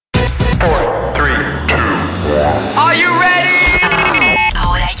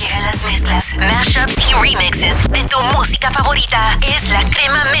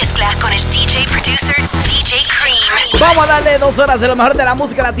Crema Mezcla con el DJ Producer DJ Cream. Vamos a darle 2 horas de lo mejor de la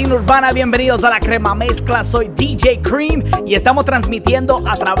música latina urbana. Bienvenidos a la Crema Mezcla. Soy DJ Cream y estamos transmitiendo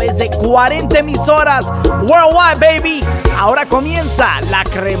a través de 40 emisoras worldwide, baby. Ahora comienza la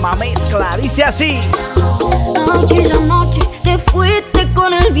Crema Mezcla. Dice así. Aquella noche te fuiste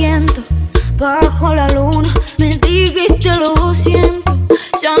con el viento, bajo la luna me dijiste lo siento.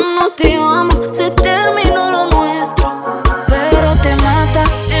 Ya no te amo, se terminó lo nuestro, pero te mata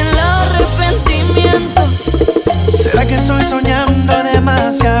el arrepentimiento. ¿Será que estoy soñando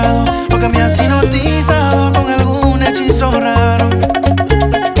demasiado? ¿O que me has hipnotizado con algún hechizo raro?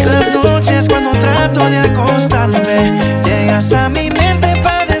 En las noches cuando trato de acostarme, llegas a mi mente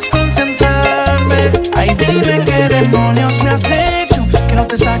para desconcentrarme. Ay, dime qué demonios me has hecho, que no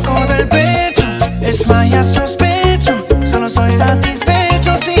te saco del pecho. Es más, ya sospecho, solo estoy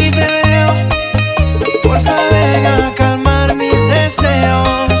satisfecho si te veo. Porfa, ven a calmar mis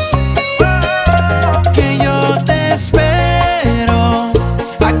deseos, que yo te espero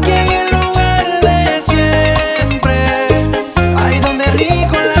aquí en el lugar de siempre. Ahí donde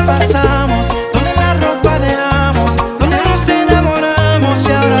rico la pasamos, donde la ropa dejamos, donde nos enamoramos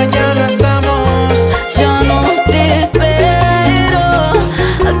y ahora ya no estamos. Ya no te espero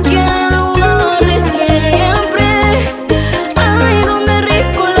aquí en el lugar de siempre. Ahí donde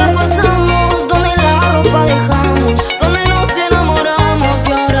rico la pasamos, donde la ropa dejamos, donde nos enamoramos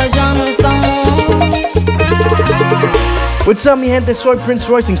y ahora ya no estamos. What's up, mi gente? Soy Prince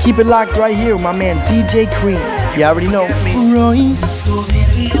Royce and keep it locked right here with my man DJ Cream. You already know. Royce.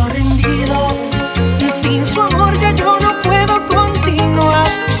 Soberbio rendido, sin su amor ya yo no puedo continuar.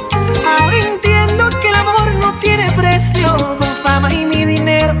 Ahora entiendo que el amor no tiene precio. Con fama y mi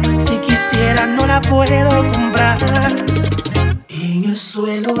dinero, si quisiera no la puedo comprar. En el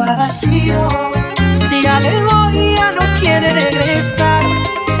suelo abatido, si ya le voy ya no quiere regresar.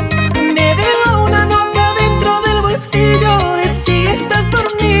 Me dejo una nota dentro del bolsillo de si estás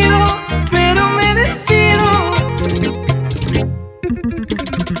dormido, pero me despido.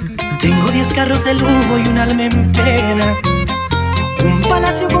 Tengo 10 carros de lujo y un alma en pena, un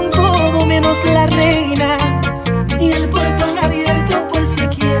palacio con todo menos la reina, y el portón abierto por si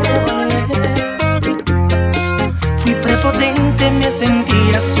quiere volver. Fui prepotente, me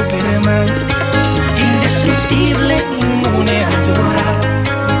sentía Superman, indestructible, inmune a llorar.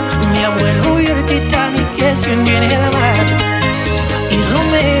 Mi abuelo vio el Titanic que se hundió en el mar, y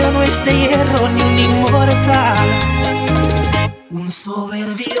Romeo no es de hierro ni un inmortal. Un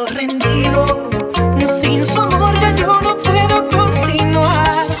soberbio rendido, sin su amor ya yo no puedo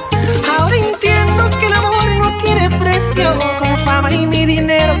continuar. Ahora entiendo que el amor no tiene precio. Con fama y mi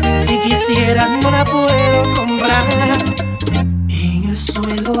dinero, si quisiera no la puedo comprar. En el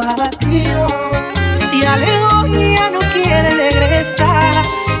suelo abatido, si alejo ya no quiere regresar.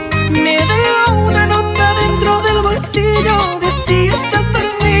 Me dejo una nota dentro del bolsillo de si estás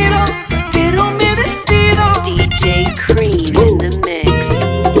dormido, pero me despido. DJ Cream in the mix.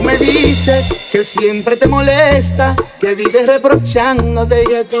 Tú me dices que siempre te molesta, que vives reprochándote y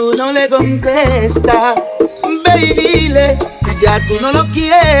que tú no le contestas. Ve y dile que ya tú no lo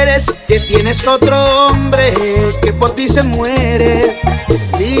quieres, que tienes otro hombre que por ti se muere.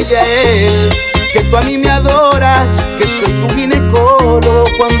 Dile a él que tú a mí me adoras, que soy tu ginecólogo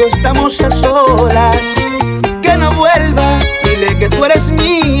cuando estamos a solas. Que no vuelva, dile que tú eres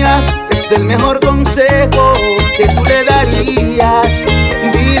mía, es el mejor consejo que tú le darías.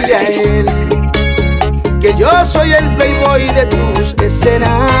 Dile a él que yo soy el playboy de tus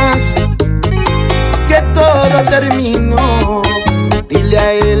escenas, que todo terminó. Dile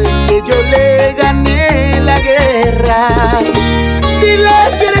a él que yo le gané la guerra.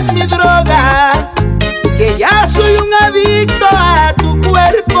 Dile que eres mi droga, que ya soy un adicto a tu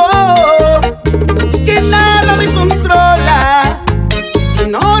cuerpo, que nada me controla si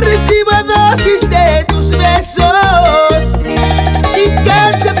no recibo dosis de tus besos, y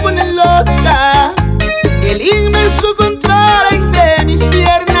que te pone loca el inmenso control entre mis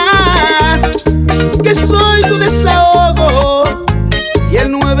piernas, que soy tu desahogo y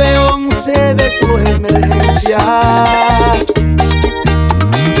el 911 de tu emergencia.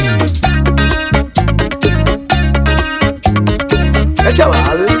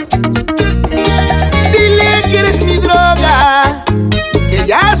 Chaval, dile que eres mi droga, que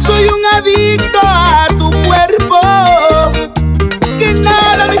ya soy un adicto a tu cuerpo, que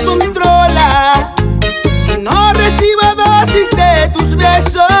nada me controla si no recibo dosis de tus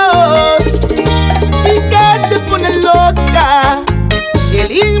besos, y que te pone loca y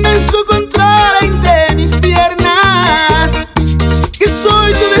el inmenso control entre mis piernas, que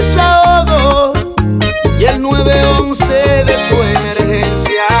soy tu desahogo y el 911 de tu emergencia.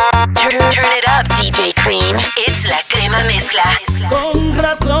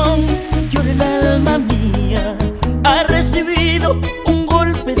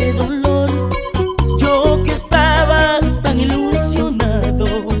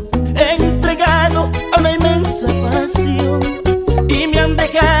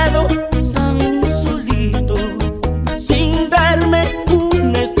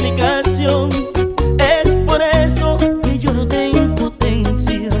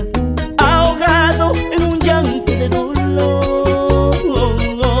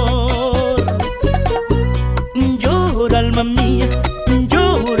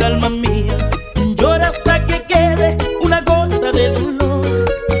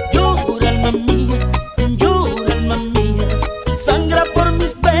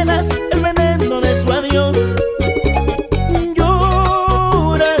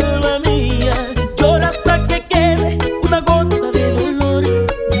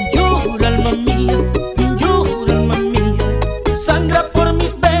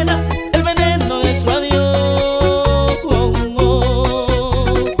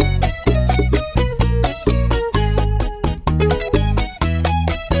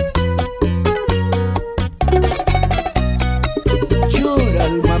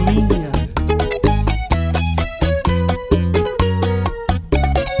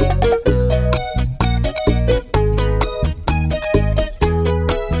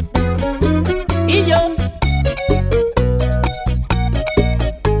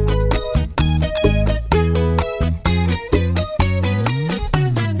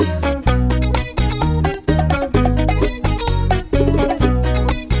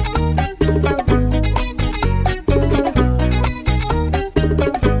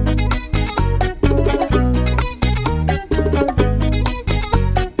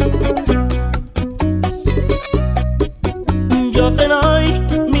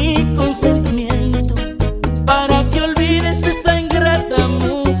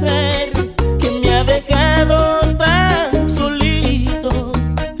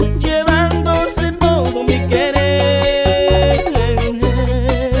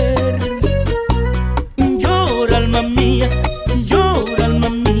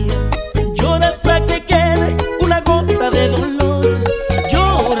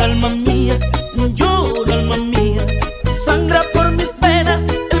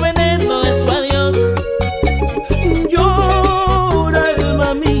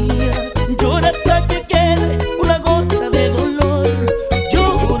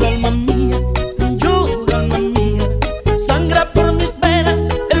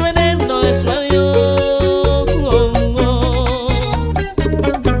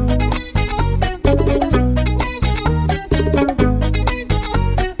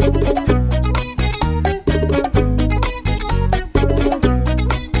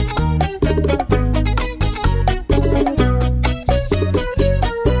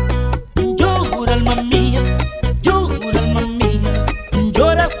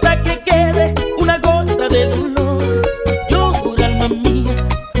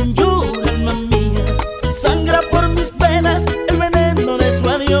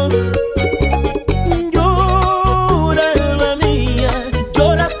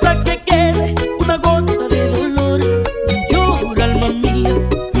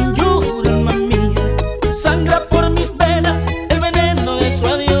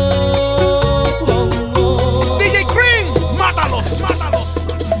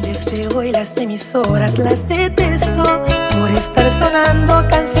 horas las detesto por estar sonando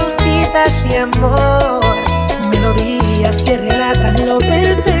cancioncitas de amor, melodías que relatan lo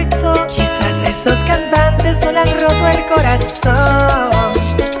perfecto. Quizás a esos cantantes no le han roto el corazón.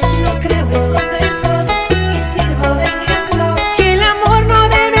 No creo esos versos y sirvo de ejemplo que el amor no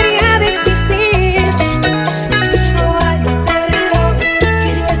debería de existir. No hay un febrero que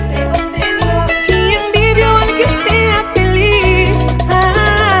yo esté contento y envidio al que sea feliz.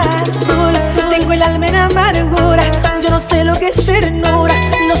 Sola tengo el alma en amargura, yo no sé lo que es ternura.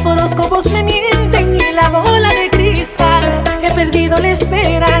 Los horóscopos me mienten y la bola de cristal. He perdido la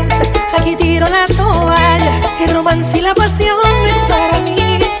esperanza, aquí tiro la toalla. El romance y la pasión es para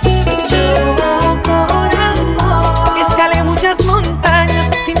mí. Yo por amor escalé muchas montañas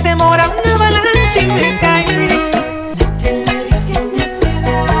sin temor a una avalancha y me caí. La televisión me hace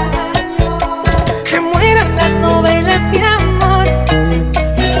daño, que mueran las novelas de amor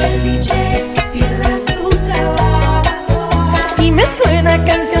y que el DJ pierda su trabajo. Si me suena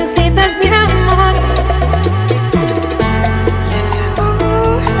cancioncitas de amor. Listen.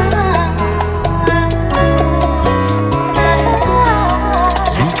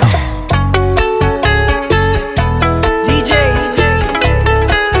 Let's go. DJs,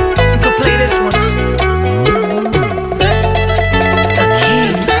 you can play this one. The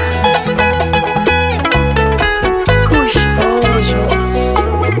King, Custodio.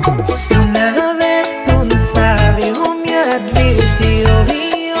 Una vez un sabio me advirtió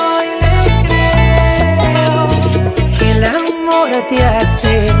y hoy le creo que el amor te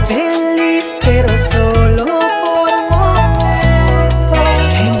hace feliz, pero solo por momentos.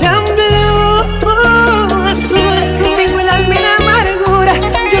 And I'm blue, azul, tengo el alma en amargura,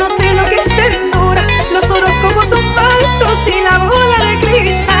 yo no sé lo que es ternura. Los horóscopos son falsos y la bola de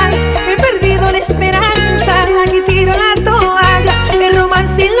cristal. He perdido la esperanza, aquí tiro la toalla. El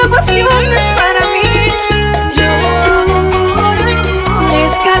romance y la pasión es para mí. Yo por amor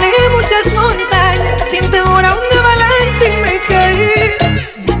escalé muchas montañas sin temor a una avalancha y me caí.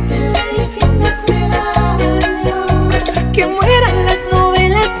 La televisión me hace daño, que mueran las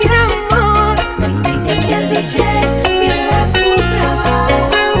novelas de amor y que el DJ pierda su trabajo.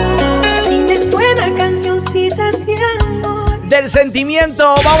 Si me suena cancioncitas de amor. Del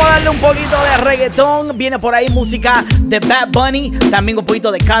sentimiento, vamos a darle un poquito de reggaetón. Viene por ahí música de Bad Bunny, también un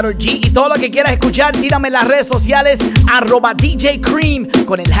poquito de Karol G. Y todo lo que quieras escuchar, tírame en las redes sociales @DJ Cream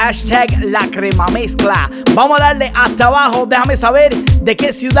con el hashtag La Crema Mezcla. Vamos a darle hasta abajo. Déjame saber de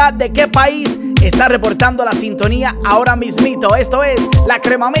qué ciudad, de qué país está reportando la sintonía ahora mismito. Esto es La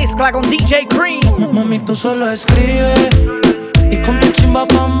Crema Mezcla con DJ Cream. Mami, tú solo escribe y ponte chimba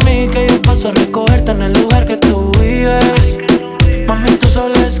pa' mí, que yo paso a recogerte en el lugar que tú vives. Mami, tú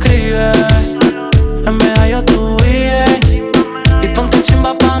solo escribe, en Medallo tú vives. Y ponte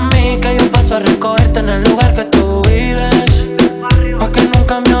chimba pa' mí, que yo paso a recogerte en el lugar que tú vives, pa' que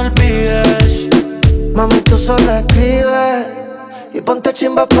nunca me olvides. Mami, tú solo escribes y ponte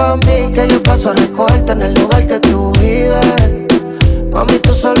chimba pa' mí, que yo paso a recogerte en el lugar que tú vives. Mami,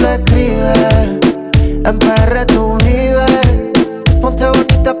 tú solo escribes, en PR tú vives. Ponte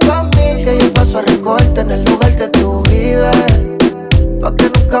bonita pa' mí, que yo paso a recogerte en el lugar que tú vives, pa'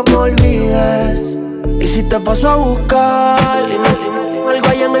 que nunca me olvides. Y si te paso a buscar, algo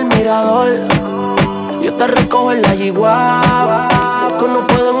allá en el mirador, yo te recojo en la yigua, que no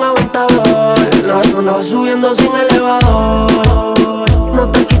puedo en aventador. No vas subiendo sin elevador, no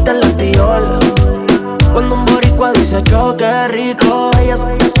te quites la tiola. Cuando un boricua dice yo, qué rico, ella se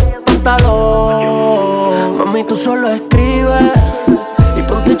pantalón. Mami, tú solo escribes y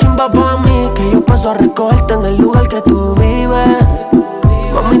ponte chimba pa' mí, que yo paso a recogerte en el lugar que tú vives.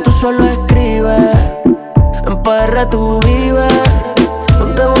 Mami, tú solo escribes, en PR tú vives.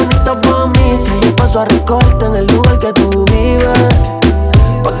 Ponte bonita pa' mí, que yo paso a recogerte en el lugar que tú vives,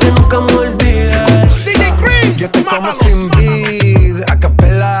 pa' que nunca me olvides. DJ Cream, yo te como sin vid, a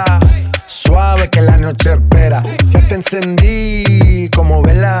capela, suave que la noche espera. Ya te encendí como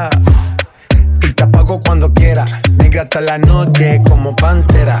vela y te apago cuando quiera. Negra hasta la noche como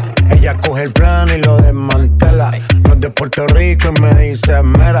pantera. Ella coge el plano y lo desmantela. No es de Puerto Rico y me dice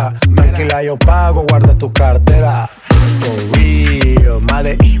mera. Tranquila, yo pago, guarda tu cartera. For real,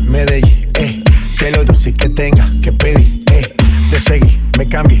 Medellín, que lo dulce que tenga que pedir, te seguí, me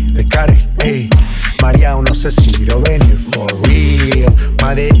cambié de carril, María, no sé si lo venir. For real,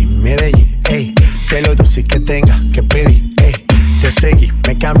 Medellín, que lo dulce que tenga que pedir, te seguí,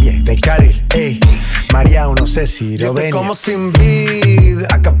 me cambié de carril, María, no sé si lo venir. Yo te como sin vid,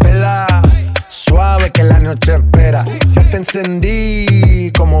 a capela, suave que la noche espera. Ya te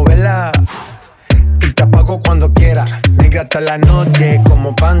encendí como vela y te apago cuando quiera. Negra hasta la noche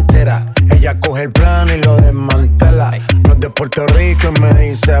como pantera. Ella coge el plan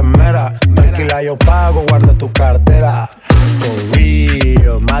yo pago, guarda tu cartera. For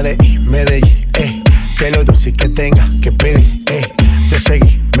real, Medellín, que lo dulce que tenga que pedir, te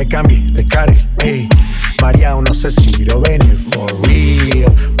seguí, me cambié de carril, María, no sé si lo venir. For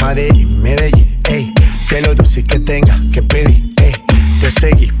real, Medellín, que lo dulce que tenga que pedir, te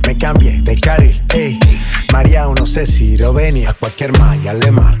seguí, me cambié de carril, María, no sé si lo venir. A cualquier malla le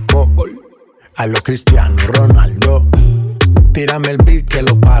marco, a lo Cristiano Ronaldo. Tírame el beat que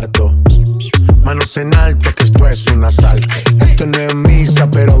lo parto. Manos en alto, que esto es un asalto. Esto no es misa,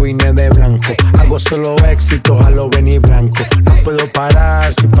 pero vine de blanco. Hago solo éxito, a lo venir blanco. No puedo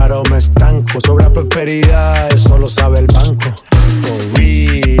parar, si paro me estanco. Sobra prosperidad, eso lo sabe el banco. For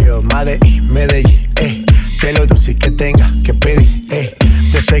real, Medellín, que lo dulce que tenga que pedir,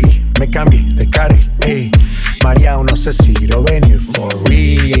 te seguí, me cambié de carril, María, no sé si lo venir. For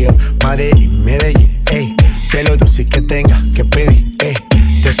real, Medellín, que lo dulce que tenga que pedir,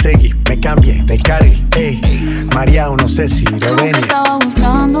 te seguí, me cambié de carril, María, no sé si lo venir. Estaba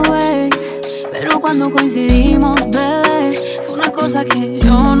buscando, pero cuando coincidimos, bebé, fue una cosa que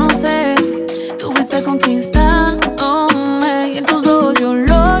yo no sé. Tú fuiste conquistándome y en tus ojos yo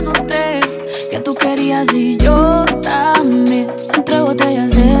lo noté, que tú querías y yo también. Entre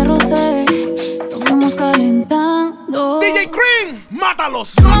botellas de rosé nos fuimos calentando. DJ Cream,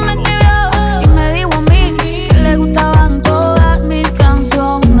 mátalos. No me escribió y me dijo a mí que le gustaban todas mis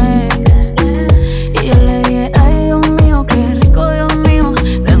canciones. Y yo le dije, ay Dios mío, qué rico, Dios mío.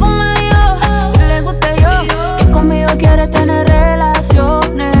 Luego me dijo que le guste yo, que conmigo quiere tener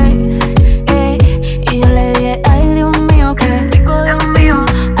relaciones. Y yo le dije, ay Dios mío, qué rico, Dios mío.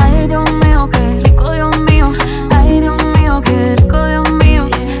 Ay Dios mío, qué rico, Dios mío. Ay Dios mío, qué rico, Dios mío.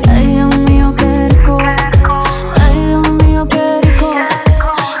 Ay Dios mío, qué rico. Ay Dios mío, qué rico.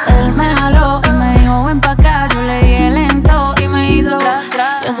 Él me jaló y me dijo, ven pa' acá. Yo le dije lento y me hizo.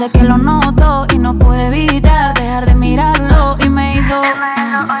 Yo sé que lo noto y no pude evitar dejar de mirarlo. Y me hizo.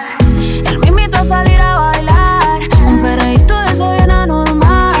 Él me invitó a salir a bailar, un perreíto de ese bien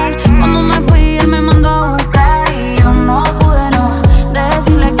anormal. Cuando me fui él me mandó a buscar y yo no pude no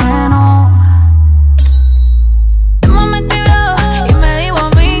decirle que no. Emma me escribió y me dijo a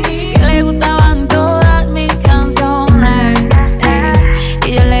mí que le gustaban todas mis canciones.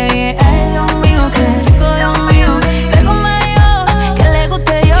 Y yo le dije, ay Dios mío, qué rico, Dios mío. Luego me dijo que le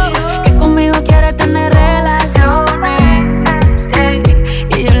guste yo, que conmigo quiere tener relaciones.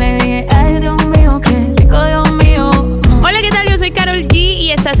 Y yo le dije, ay Dios mío, qué rico, Dios mío. Hola, ¿qué tal? Yo soy Karol G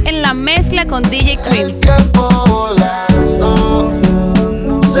y estás en la mezcla con DJ Cream. El tiempo volando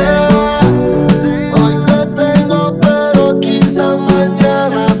se va. Hoy te tengo, pero quizás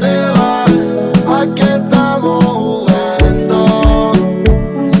mañana te va. ¿A qué estamos jugando?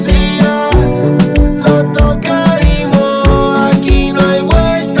 Si ya los dos caímos, aquí no hay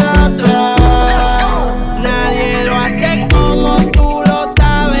vuelta atrás. Nadie lo hace como tú lo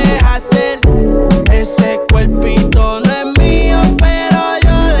sabes hacer. Ese cuerpito no es mío, pero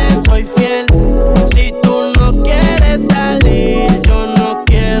yo le soy fiel. Si tú no quieres salir, yo no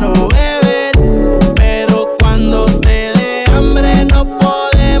quiero beber. Pero cuando te dé hambre no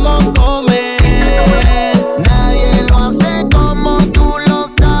podemos comer. Nadie lo hace como tú lo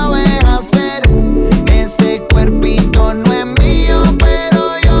sabes hacer. Ese cuerpito no es mío,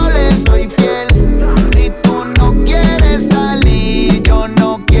 pero yo le soy fiel. Si tú no quieres salir, yo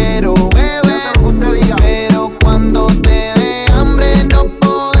no quiero beber. Pero cuando te dé hambre no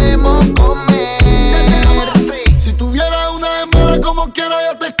podemos comer. Si tuviera una hembra como quiera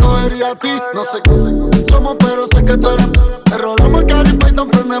yo te escogería a ti. No sé qué somos, pero sé que tú eres. Te rolamos el Cari Python,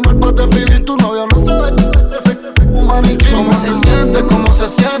 prendemos el Patefil y tu novio no sabe un maniquí. ¿Cómo se siente? ¿Cómo se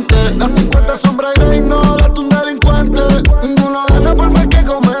siente? Las 50 sombras y ignórate un delincuente. Ninguno gana por más que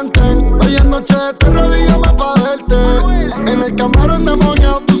comenten. Hoy es noche de terror y llama pa' verte. En el camarón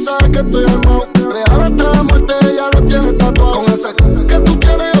demoniado, tú sabes que estoy armado. Regálate la muerte, ella lo tiene tatuado. Con esa cosa que tú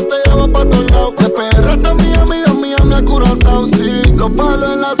quieres yo te llevo pa' todos lados. De PR hasta Miami a Curazao, sí. Los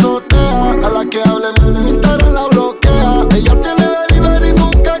palos en la azotea, a la que hable mi Instagram la bloquea. Ella tiene delivery,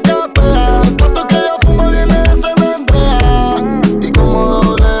 nunca capea. El pato que ella fuma viene de San Andrea. Y como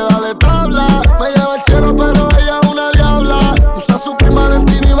doble dale tabla, me lleva al cielo pero ella es una diabla. Usa su prima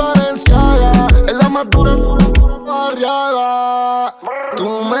Valentina y Valenciaga. Es la más dura barriada.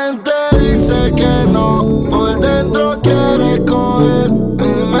 Tu mente dice que no, por dentro quiere coger.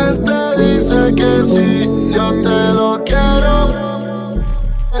 Mi mente dice que sí, yo te lo quiero.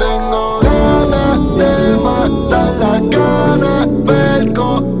 Tengo ganas de matar las ganas,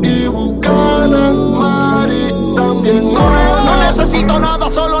 Perco y Buchanan, Mari también buena. No necesito nada,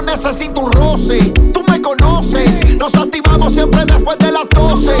 solo necesito un roce. Tú me conoces, nos activamos siempre después de las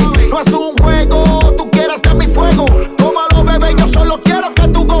 12. No es un juego,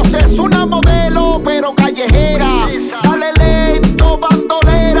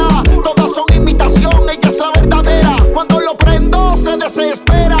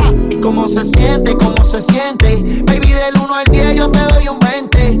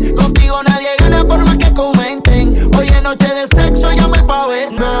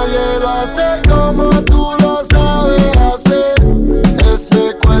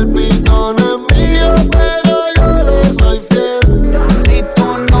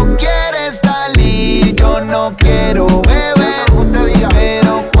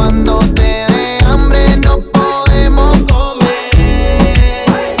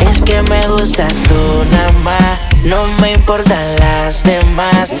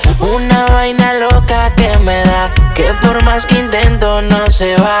 más. Una vaina loca que me da, que por más que intento no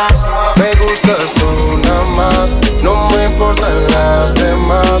se va. Me gustas tú nada más, no me importan las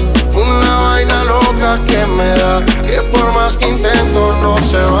demás. Una vaina loca que me da, que por más que intento no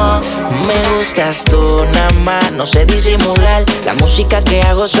se va. Me gustas tú nada más, no sé disimular. La música que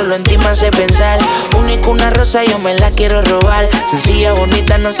hago solo en ti me hace pensar. Única una rosa, yo me la quiero robar. Sencilla,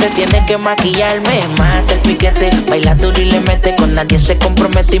 bonita, no se tiene que maquillar. Me mata el piquete, baila duro y le mete. Con nadie se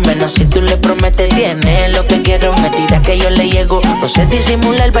compromete y menos si tú le prometes. Tiene lo que quiero, me tira que yo le llego. No sé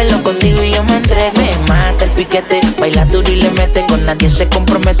disimular, bailo contigo y yo me entrego. Me mata el piquete, baila duro y le mete. Con nadie se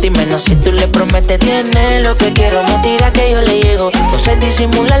compromete y menos si tú le prometes. Tiene lo que quiero, me tira que yo le llego. No sé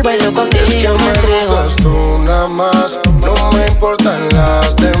disimular, bailo contigo y yo me entrego. Me gustas tú nada más, no me importan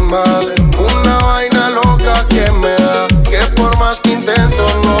las demás. Una vaina loca que me da, que por más que intento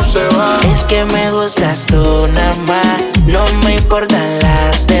no se va. Es que me gustas tú nada más, no me importan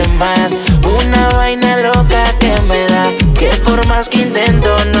las demás. Una vaina loca que me da, que por más que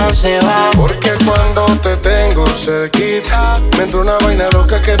intento no se va. Porque cuando te tengo cerquita, me entra una vaina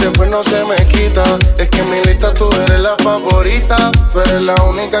loca que después no se me quita. Es que en mi lista tú eres la favorita, tú eres la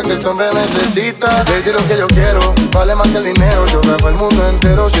única que este hombre necesita. Baby, lo que yo quiero vale más que el dinero. Yo grabo el mundo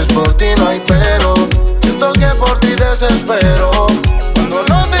entero, si es por ti no hay pero. Siento que por ti desespero cuando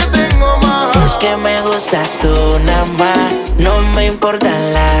no te tengo más. Es que me gustas tú nada más, no me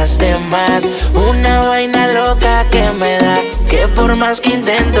importan las demás. Una vaina loca que me da, que por más que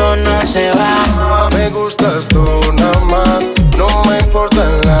intento no se va. Me gustas tú nada más, no me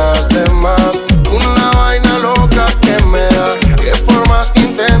importan las demás. Una vaina loca que me da, que por más que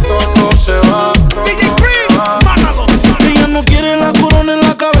intento no se va. DJ Cream, mátalo. Ella no quiere la corona en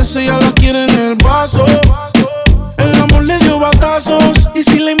la cabeza, ella la quiere en el vaso. El amor le dio batazos y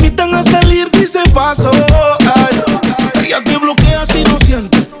si la invitan a salir dice paso. Ay, ella te bloquea si no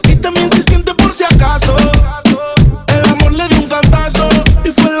siente y también se siente por si acaso. El amor le dio un cantazo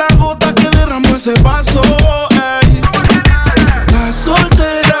y fue la gota que derramó ese vaso. Ay, las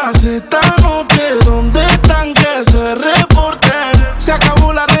solteras esta noche, ¿dónde están? Que se reporten. Se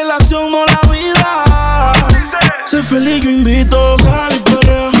acabó la relación, no la vida. Sé feliz, yo invito. Sal y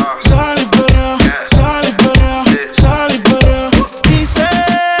perrea, sal y perrea, sal y perrea, sal y perrea. Dice,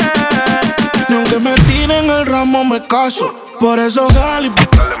 ni aunque me tiren el ramo me caso. Por eso sal y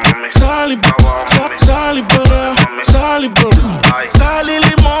perrea, sal y perrea, sal y perrea. Sal y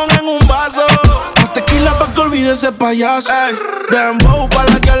limón en un vaso. Más tequila pa' que olvide ese payaso. Ey, dembow pa'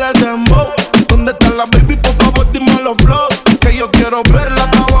 la que le dembow. ¿Dónde está la baby? Por favor dime los flow. Que yo quiero verla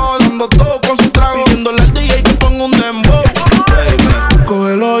abajo dando todo con su trago. Pidiéndole al DJ que ponga un dembow. Baby,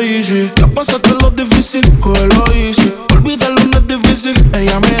 cógelo easy. Ya pasaste lo difícil, cógelo easy. Olvídalo, no es difícil.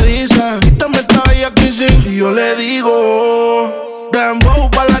 Ella me dice, quítame esta bella crisis. Y yo le digo, dembow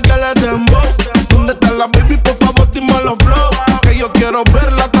pa' la que le dembow. ¿Dónde está la baby? Por favor dime los flow. Que yo quiero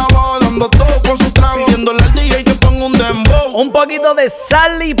verla abajo dando todo con su trago. Pidiéndole al DJ que ponga un dembow. Un poquito de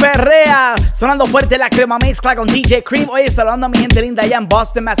sal y perrea. Sonando fuerte la crema mezcla con DJ Cream. Oye, saludando a mi gente linda allá en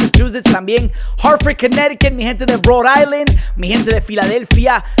Boston, Massachusetts. También Hartford, Connecticut. Mi gente de Rhode Island. Mi gente de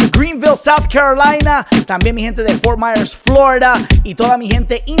Filadelfia. Greenville, South Carolina. También mi gente de Fort Myers, Florida. Y toda mi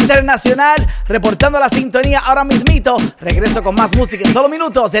gente internacional. Reportando la sintonía ahora mismito. Regreso con más música en solo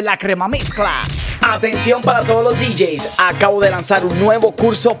minutos de la crema mezcla. Atención para todos los DJs. Acabo de lanzar un nuevo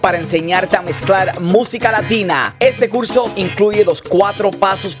curso para enseñarte a mezclar música latina. Este curso incluye los 4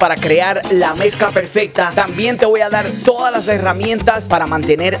 pasos para crear la mezcla perfecta. También te voy a dar todas las herramientas para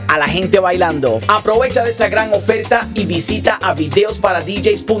mantener a la gente bailando. Aprovecha de esta gran oferta y visita a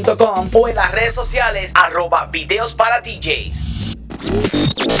videosparadjs.com o en las redes sociales @videosparadjs.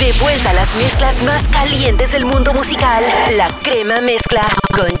 De vuelta a las mezclas más calientes del mundo musical. La crema mezcla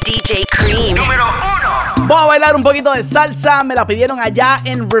con DJ Cream. Número 1. Voy a bailar un poquito de salsa. Me la pidieron allá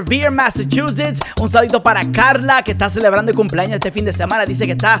en Revere, Massachusetts. Un saludito para Carla, que está celebrando el cumpleaños este fin de semana. Dice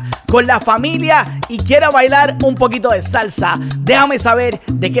que está con la familia y quiere bailar un poquito de salsa. Déjame saber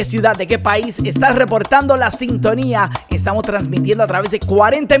de qué ciudad, de qué país estás reportando la sintonía. Estamos transmitiendo a través de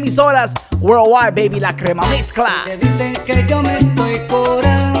 40 emisoras worldwide, baby, la crema mezcla. Te dicen que yo me estoy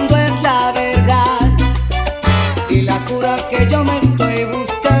curando, es la verdad. Y la cura que yo me estoy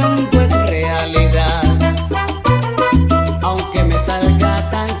buscando es realidad. Aunque me salga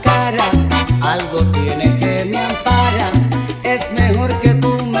tan cara, algo tiene que me ampara. Es mejor que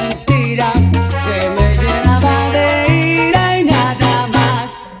tu mentira, que me llenaba de ira y nada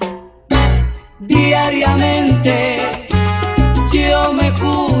más. Diariamente yo me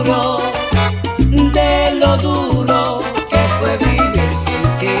curo de lo duro que fue vivir sin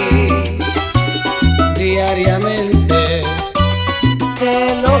ti.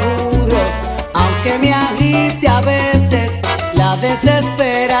 lo juro, aunque me agite a veces la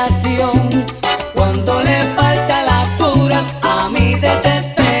desesperación, cuando le falta la cura a mi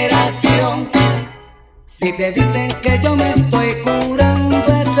desesperación. Si te dicen que yo me estoy curando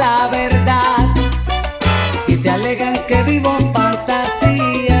es la verdad, y se alegan que vivo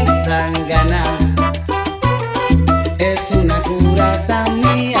fantasías zángana. Es una cura tan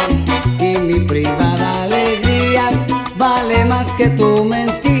mía y mi privada alegría vale más que tu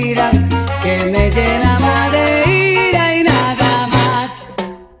mentira que me llenaba de ira y nada más.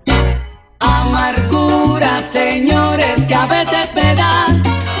 Amargura, señores, que a veces me dan.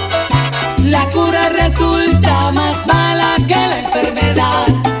 La cura resulta más mala que la enfermedad.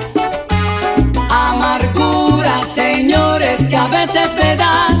 Amargura, señores, que a veces me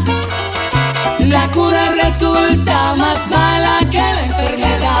dan. La cura resulta más mala que la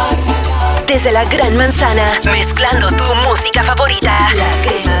enfermedad. Desde la Gran Manzana, mezclando tu música favorita. La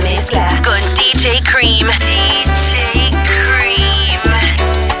Crema Mezcla con DJ Cream. DJ Cream.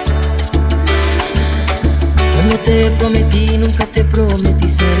 Cuando te prometí, nunca te prometí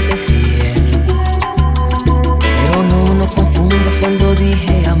serte fiel. Pero no confundas cuando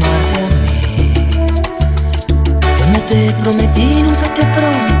dije amarte a mí. Cuando te prometí, nunca te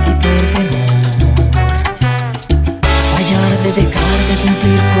prometí por temor. De dejar de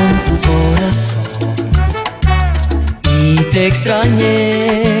cumplir con tu corazón. Y te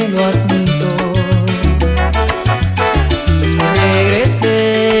extrañé, lo admito. Y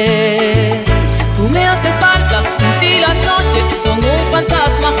regresé. Tú me haces falta, sin ti las noches son un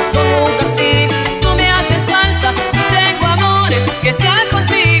fantasma, son un castigo. Tú me haces falta, si tengo amores que sean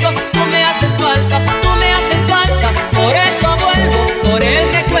contigo. Tú me haces falta, tú me haces falta. Por eso vuelvo, por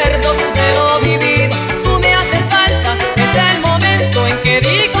el recuerdo de lo vivido. Tú me haces falta. El momento en que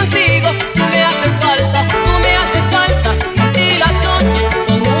di contigo, tú me haces falta, tú me haces falta. Sin ti las noches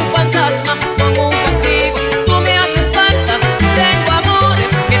son un fantasma, son un castigo. Tú me haces falta, si tengo amores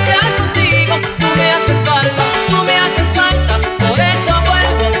que sean contigo. Tú me haces falta, tú me haces falta. Por eso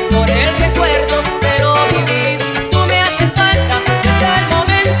vuelvo, por el recuerdo de lo vivido. Tú me haces falta, desde el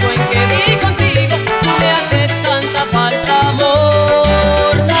momento en que di contigo. Tú me haces tanta falta, amor.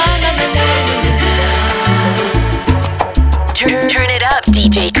 Turn it up,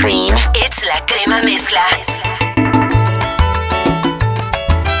 DJ Cream. It's La Crema Mezcla.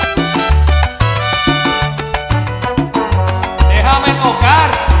 Déjame tocar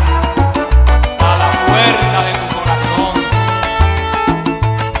a la puerta de tu corazón.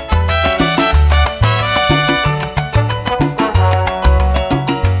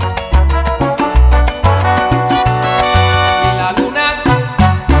 Y la luna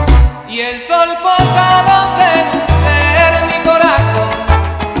y el sol posados en un ser, mi corazón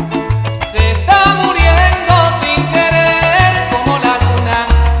se está muriendo sin querer. Como la luna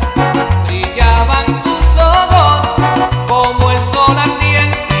brillaban tus ojos, como el sol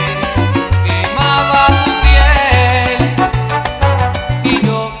ardiente quemaba tu piel. Y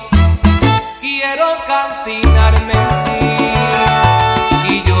yo quiero calcinarme en ti,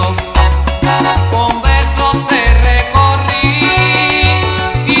 y yo con besos te recorrí,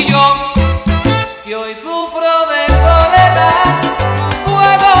 y yo que hoy sufro de soledad, tu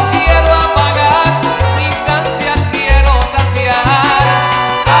fuego quiero apagar, mis ansias quiero saciar.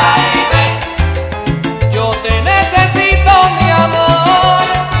 Ay, ven, yo te necesito, mi amor.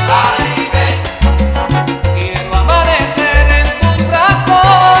 Ay, ven, quiero amanecer en tus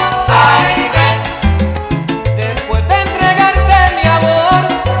brazos. Ay, ven, después de entregarte mi amor,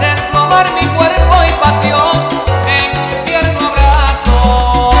 desplomar mi cuerpo y pasión en un tierno abrazo.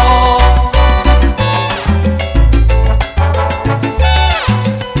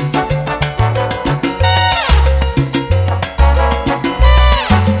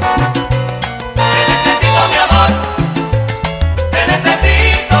 Te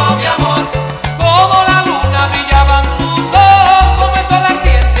necesito, mi amor. Como la luna brillaban tus ojos, como el sol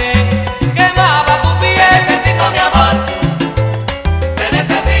ardiente quemaba tu piel. Te necesito, mi amor. Te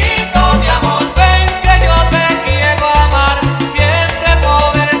necesito, mi amor. Ven que yo te quiero amar, siempre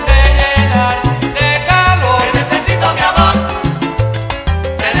poderte llenar de calor. Te necesito, mi amor.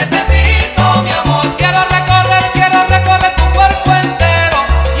 Te necesito, mi amor. Quiero recorrer tu cuerpo entero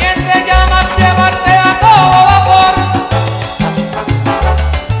y entre llamas llevarte a todo vapor.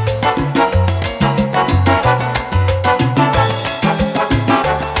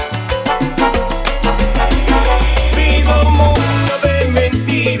 Vivo un mundo de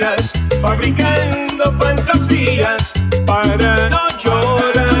mentiras, fabricando fantasías para no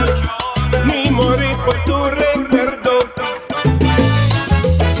llorar ni morir por tu recuerdo.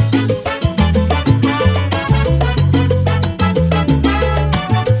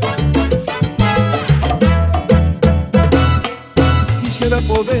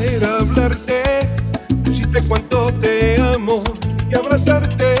 poder hablarte, decirte cuánto te amo y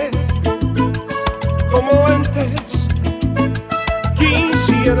abrazarte como antes.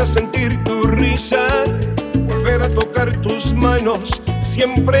 Quisiera sentir tu risa, volver a tocar tus manos,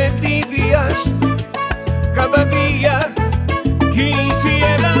 siempre tibias, cada día.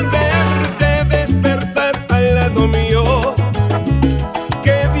 Quisiera verte despertar al lado mío,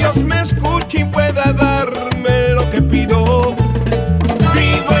 que Dios me escuche y pueda darme lo que pido.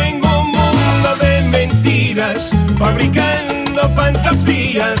 Vivo en un mundo de mentiras, fabricando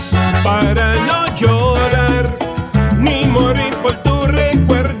fantasías para no llorar ni morir por tu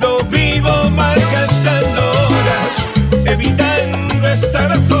recuerdo. Vivo malgastando horas, evitando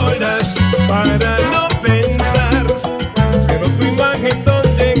estar a solas para no pensar, pero tu imagen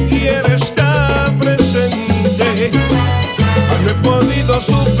donde quiera está presente. No he podido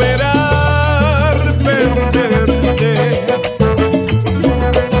superar perderte.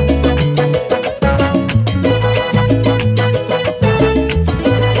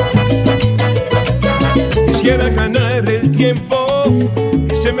 Quisiera ganar el tiempo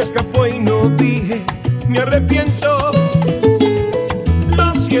que se me escapó y no dije. Me arrepiento,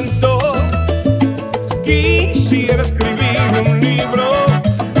 lo siento. Quisiera escribir un libro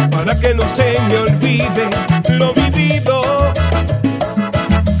para que no se me olvide lo vivido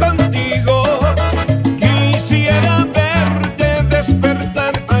contigo. Quisiera verte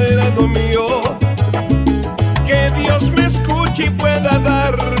despertar al lado mío, que Dios me escuche y pueda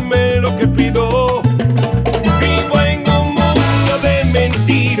darme lo que pido. Vivo en un mundo de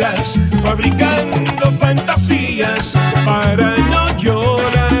mentiras, fabricando fantasías para no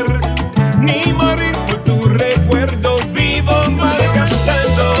llorar ni morir por tu recuerdo. Vivo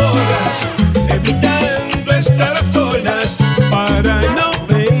malgastando horas, evitando estar a solas para no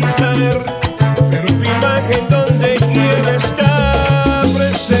pensar, pero tu imagen donde quiera está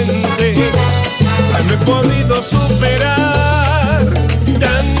presente. No he podido superar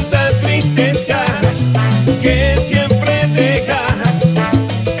tanta tristeza que siempre deja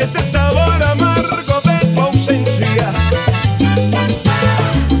ese sabor amargo de tu ausencia.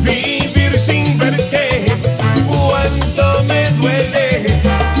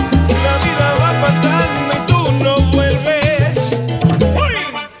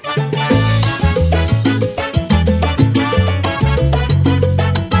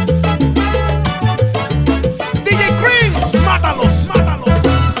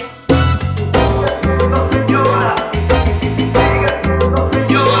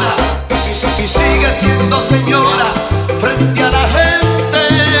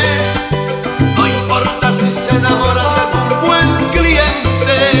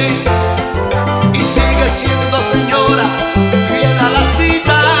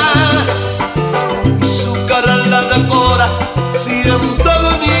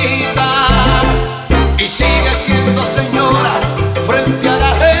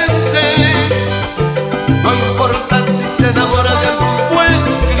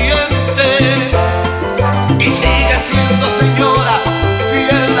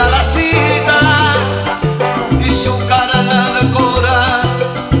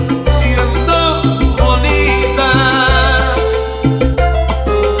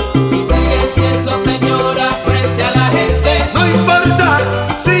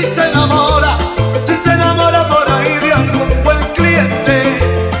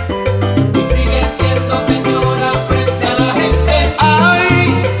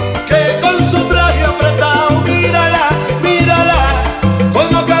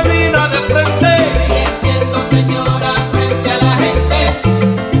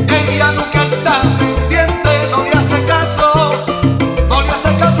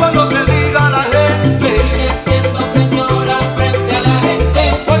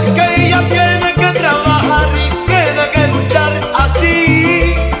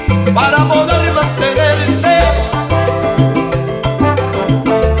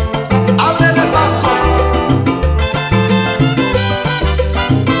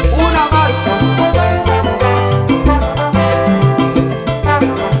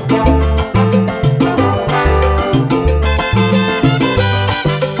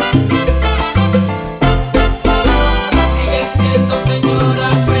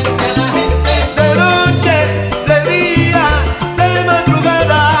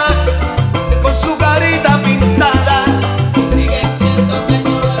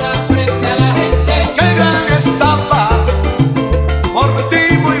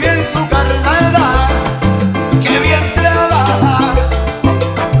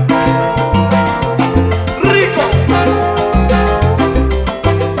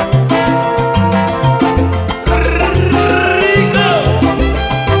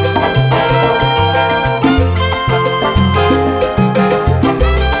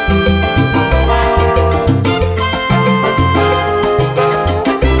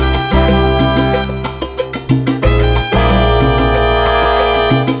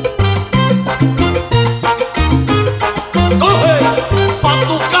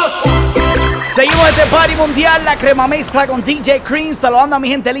 Party Mundial, la crema mezcla con DJ Cream. Saludando a mi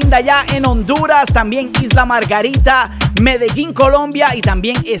gente linda allá en Honduras, también Isla Margarita, Medellín, Colombia y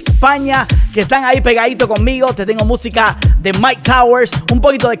también España, que están ahí pegaditos conmigo. Te tengo música de Mike Towers, un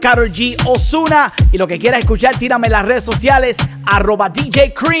poquito de Karol G, Ozuna, y lo que quieras escuchar, tírame en las redes sociales,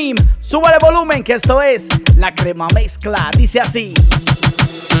 @DJ Cream. Súbale volumen, que esto es la crema mezcla. Dice así.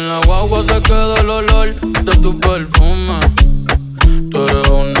 En la guagua se queda el olor de tu perfume. Tú eres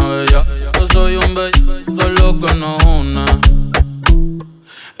una bella, yo soy un bello, soy lo que nos une.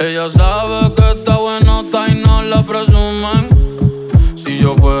 Ella sabe que está buenota y no la presumen. Si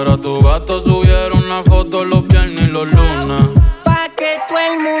yo fuera tu gato, subiera una foto los viernes y los lunes. Pa' que todo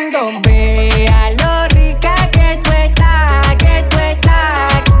el mundo vea lo rica que tú estás, que tú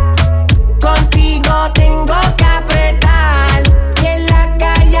estás. Contigo tengo que apretar. Y en la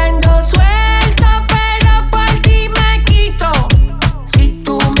calle ando suelto, pero por ti me quito. Si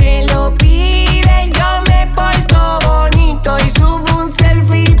tú me lo pides, yo me porto bonito y subo un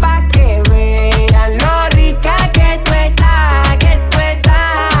selfie pa' que vean lo rica que tú estás, que tú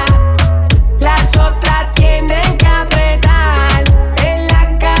estás. Las otras tienen que apretar. En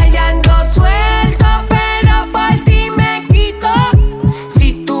la calle ando suelto, pero por ti me quito.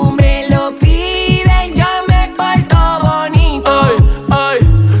 Si tú me lo pides, yo me porto bonito. Ay,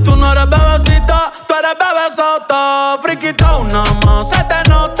 tú no eres bebecita, tú eres bebesota. Friquita una más, se te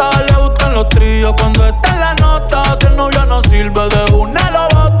nota. Le gustan los tríos cuando está en la nota. Si el novio no sirve, de una lo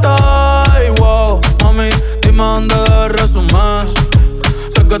bota. Ay, wow, mami, dime dónde de resumen.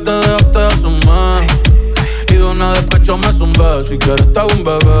 Sé que te dejaste de asumir. Y de una despecho me zumbé. Si quieres te hago un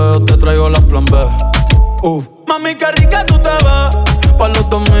bebé, o te traigo las plan B. Mami, qué rica tú te ves. Pa' los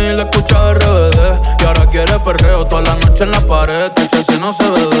 2000 escucha RBD. Y ahora quieres perreo toda la noche en la pared. Si no se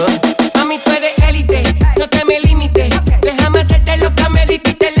ve. Mami, tú eres élite, no te me limites. Déjame hacerte lo que amerita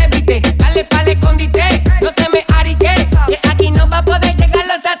y te levite. Dale pa'l escondite, no te me ariques. Que aquí no va a poder llegar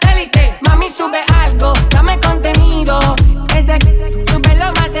los satélites. Mami, sube algo, dame contenido. Ese sube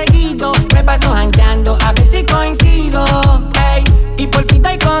lo más seguido. Me paso jangueando a ver si coincido. Ey, y por fin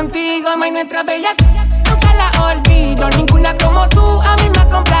estoy contigo, may nuestra bella. Nunca la olvido, ninguna como tú a mí me ha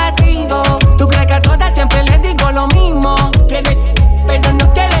complacido. Tú crees que a todas siempre les digo lo mismo. Quieren, pero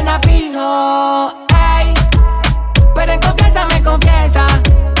no quieren a fijo. Ey, pero en confianza me confiesa.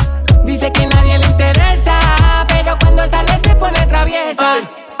 Dice que nadie le interesa, pero cuando sale se pone traviesa. Ay,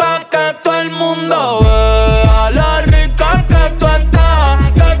 pa' que todo el mundo vea la rica que tú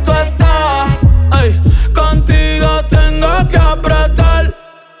estás, que tú estás. Ay, contigo tengo que apretar.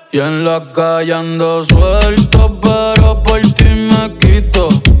 Y en la calle ando suelto, pero por ti me quito.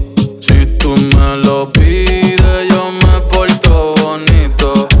 Si tú me lo pides, yo me porto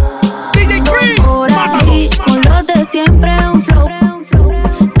bonito. DJ Cream, por ahí, con los de siempre un flow.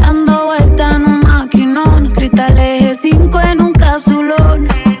 Dando vuelta en un maquinón. Cristal eje 5 en un capsulón.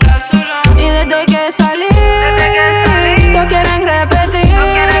 Y desde que salí, todos quieren repetir.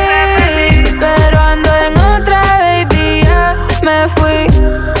 Pero ando en otra, baby, ya me fui.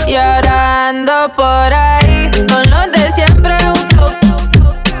 Y ahora ando por ahí, con los de siempre un flow.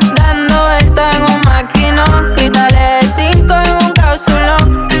 Dando vuelta en un maquinón. Cristales 5 en un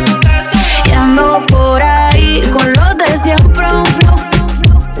cápsulón. Y ando por ahí, con los de siempre un flow.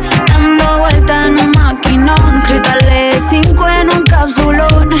 Dando vuelta en un maquinón. Cristales 5 en un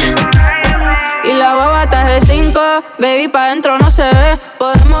capsulón. Y la baba está de 5, baby, pa' dentro no se ve.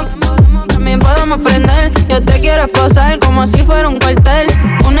 También podemos prender. Yo te quiero esposar como si fuera un cuartel.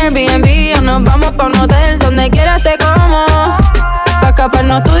 Un Airbnb o nos vamos pa' un hotel. Donde quieras te como. Pa'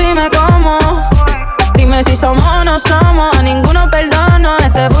 escaparnos tú dime cómo. Dime si somos o no somos. A ninguno perdono.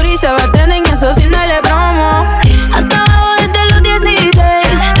 Este booty se va a trending, eso sin darle promo. Hasta abajo desde los 16.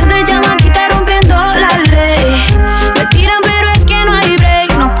 Desde chamaquita rompiendo la ley. Me tiran pero es que no hay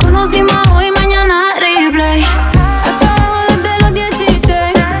break. Nos conocimos hoy, mañana replay. Hasta abajo desde los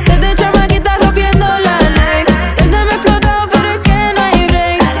 16. Desde chamaquita rompiendo la ley. Desde me explotado pero es que no hay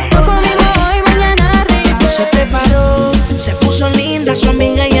break. Nos comimos hoy, mañana replay. Se preparó, se puso linda, su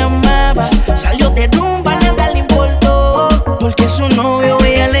amiga llamaba. Salió de rumba, nada le importó. Porque su novio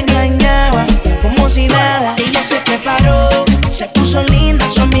ella le engañaba. Como si nada, ella se preparó, se puso linda,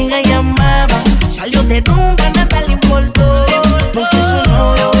 su amiga llamaba. Salió de rumba, nada le importó. Porque su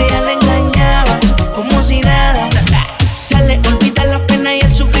novio ella le engañaba. Como si nada, se le olvida la pena y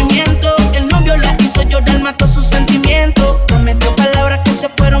el sufrimiento. El novio la hizo llorar, mató sus sentimientos. Prometió palabras que se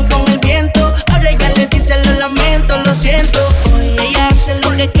fueron con el viento. Ahora ella le dice lo lamento, lo siento. Hoy ella hace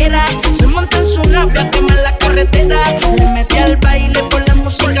lo que quiera. Se monta en su nave a quemar la carretera. Le mete al baile por la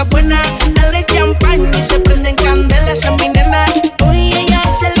música buena. Dale champaña y se prenden candelas a mi nena. Hoy ella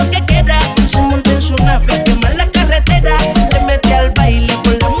hace lo que quiera. Se monta en su nave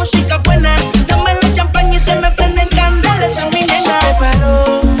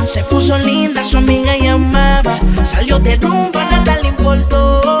de rumba, nada le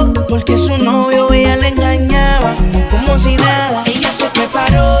importó. Porque su novio ella le engañaba, como si nada. Ella se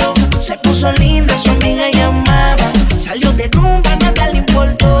preparó, se puso linda, su amiga llamaba. Salió de rumba, nada le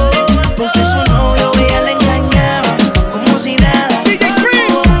importó. Porque su novio ella le engañaba, como si nada.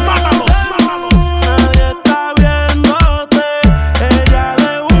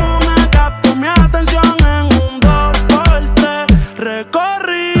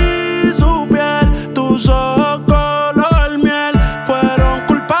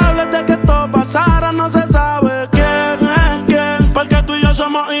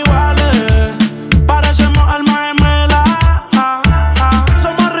 Somos iguales, parecemos almas gemelas.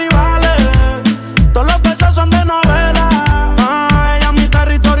 Somos rivales, todos los besos son de novela. Ella mi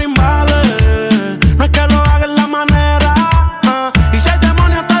territorio invade, no es que lo haga en la manera. Y si hay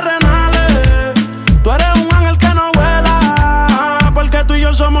demonios terrenales, tú eres un ángel que no vuela. Porque tú y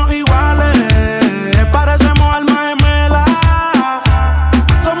yo somos iguales, parecemos almas gemelas.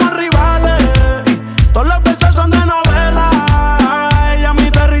 Somos rivales, todos los besos son de novela.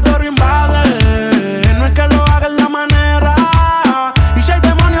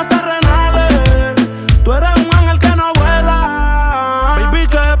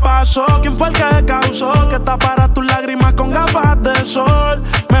 ¿Quién fue el que causó que taparas tus lágrimas con gafas de sol?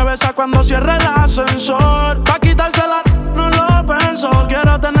 Me besa cuando cierre el ascensor. Pa' quitársela no lo pensó.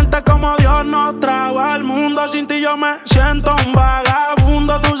 Quiero tenerte como Dios nos trajo al mundo. Sin ti yo me siento un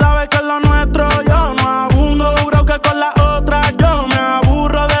vagabundo. Tú sabes que es lo nuestro, yo no abundo. Juro que con la otra yo me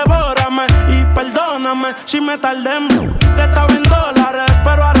aburro. Devórame y perdóname si me tardé. Que estaba en dólares,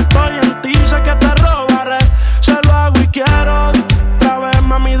 pero ahora estoy en ti. Sé que te robaré, se lo hago y quiero.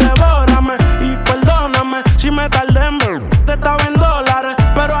 Mami, devórame y perdóname si me tardé. Te estaba en dólares,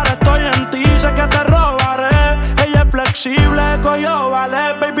 pero ahora estoy en ti. Sé que te robaré. Ella es flexible, coyo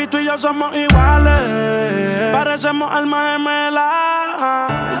vale. Baby, tú y yo somos iguales. Parecemos almas gemelas.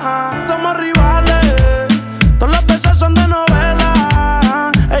 Somos rivales. Todos los besos son de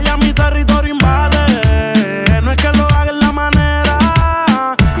novela. Ella mi territorio invade. No es que lo haga en la manera.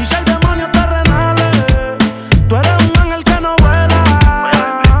 Y si hay demonios terrenales, tú eres un ángel que no vuela.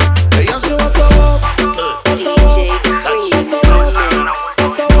 Ella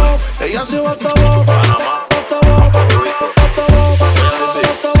se va a todo Panamá, Puerto Rico,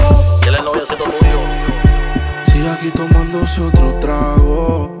 y él es noviecito tuyo. Sigue aquí tomándose otro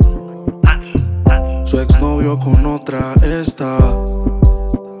trago. Su exnovio con otra está.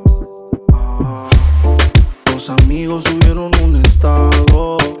 Los amigos subieron un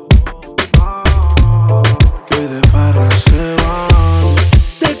estado que de farra se van.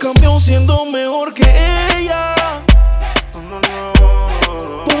 Te cambió siendo mejor que ella.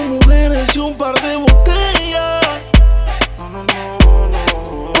 Y un par de botellas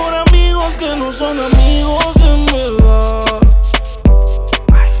por amigos que no son amigos en verdad.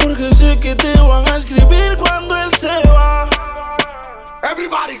 Porque sé que te van a escribir cuando él se va.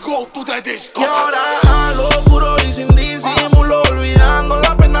 Everybody go to the disco. Y ahora a lo puro y sin disimulo, olvidando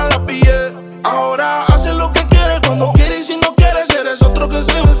la pena la pillé. Ahora hace lo que quiere cuando quiere y si no quiere eres otro que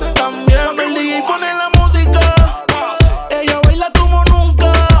se también. Cuando el DJ pone la música, ella baila como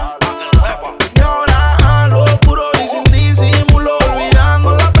nunca.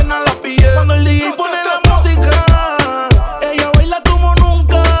 Cuando el DJ pone la música, ella baila como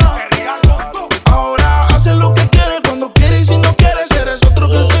nunca. Ahora hace lo que quiere cuando quiere y si no quiere eres otro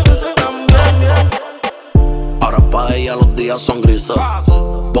que se también. Ahora pa' ella los días son grises,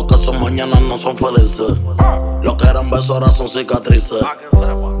 porque sus mañanas no son felices. Lo que eran besos ahora son cicatrices.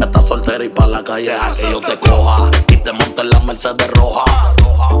 Estás soltera y pa' la calle a que yo te coja y te monte en la Mercedes roja.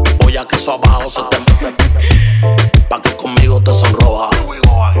 Voy a que eso abajo se te pa' que conmigo te sonroja.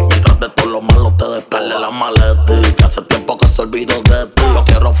 Mientras de todo lo malo te despele la maleta. Que hace tiempo que se olvidó de ti. Yo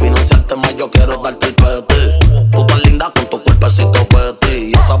quiero financiarte más, yo quiero darte el peti. Tú tan linda con tu cuerpecito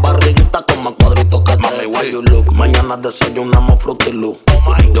peti. Y esa barriguita con más cuadritos que mami, where you look. Mañana desayunamos Fruity Loop.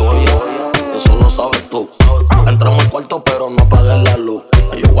 Yo, eso lo sabes tú. Entramos al cuarto pero no apagues la luz.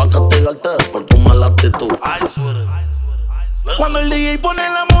 Yo voy a castigarte por tu mala actitud. Cuando el DJ pone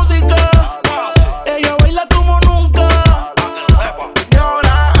la música, ella baila como nunca. Y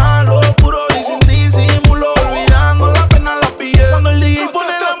ahora a lo puro y sin disimulo, olvidando la pena la pillé. Cuando el DJ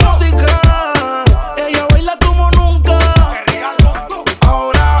pone la música, ella baila como nunca.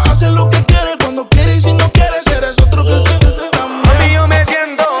 Ahora hace lo que quiere cuando quiere y si no quiere eres otro que se también. A mí yo me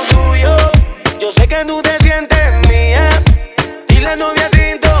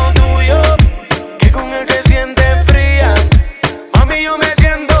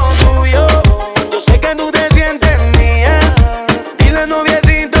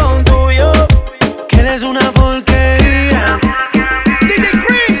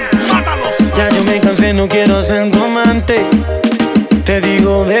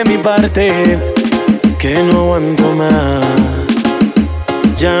de mi parte que no aguanto más.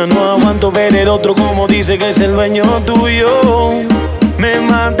 Ya no aguanto ver el otro como dice que es el dueño tuyo. Me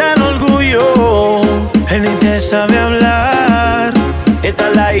mata el orgullo, él ni te sabe hablar. Esta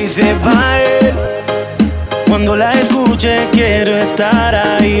la hice pa' él. Cuando la escuche quiero estar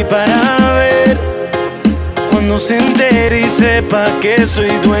ahí para ver. Cuando se entere y sepa que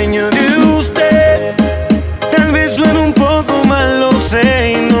soy dueño de usted. Tal vez suene un poco mal, lo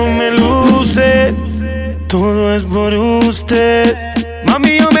sé y no me luce. Todo es por usted.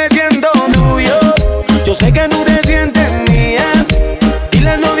 Mami, yo me siento tuyo. Yo sé que tú te sientes mía. Y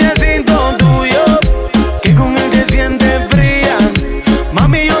la novia siento tuyo, que con él te sientes fría.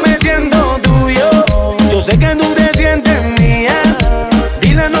 Mami, yo me siento tuyo. Yo sé que tú te sientes mía.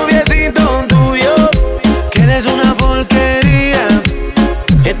 Y la novia siento tuyo, que eres una porquería.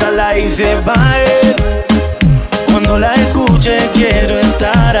 Esta la hice pa' él. Cuando la escuche quiero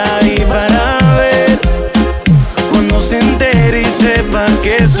estar ahí para ver. Cuando se entere y sepa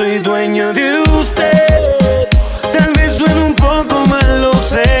que soy dueño de usted. Tal vez suene un poco mal, lo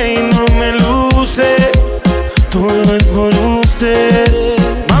sé y no me luce. Todo es por usted.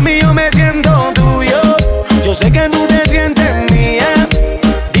 Mami, yo me siento tuyo. Yo sé que tú te sientes mía.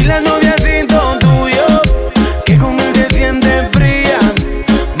 Y la novia siento tuyo, que con él te sientes fría.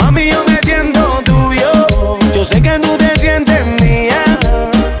 Mami, yo me siento tuyo. Yo sé que tú te sientes mía.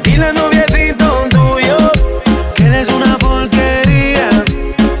 Y la novia siento tuyo, que eres una porquería.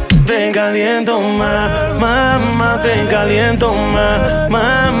 Te caliento más, mamá, te caliento más.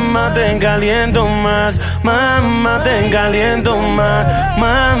 Mamá, te caliento más. Mamá, te caliento más.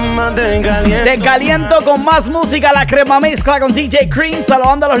 Mamá, te caliento. Te caliento con más música, la crema mezcla con DJ Cream.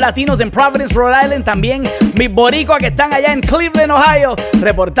 Saludando a los latinos en Providence, Rhode Island. También mis boricuas que están allá en Cleveland, Ohio,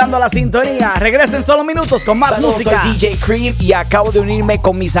 reportando la sintonía. Regresen solo minutos con más Saludos, música. Soy DJ Cream y acabo de unirme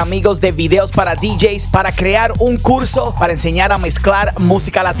con mis amigos de Videos para DJs para crear un curso para enseñar a mezclar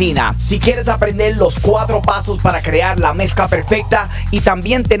música latina. Si quieres aprender los 4 pasos para crear la mezcla perfecta y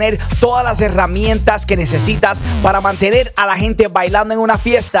también tener todas las herramientas que necesitas para mantener a la gente bailando en una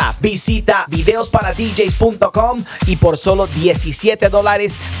fiesta, visita videosparadjs.com y por solo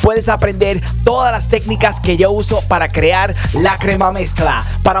 $17 puedes aprender todas las técnicas que yo uso para crear la crema mezcla.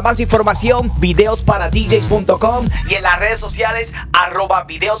 Para más información, videosparadjs.com y en las redes sociales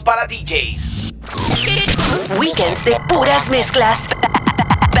 @videosparadjs. Weekends de puras mezclas.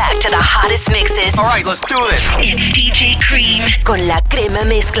 Back to the hottest mixes. All right, let's do this. It's DJ Cream con la crema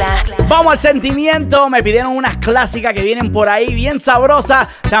mezcla. Vamos al sentimiento. Me pidieron unas clásicas que vienen por ahí bien sabrosas.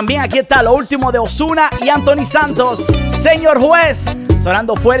 También aquí está lo último de Ozuna y Anthony Santos. Señor Juez,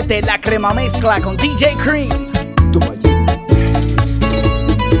 sonando fuerte la crema mezcla con DJ Cream.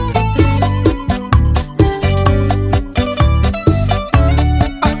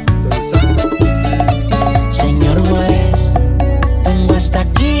 Hasta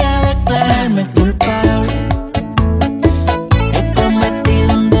aquí a declararme culpable. He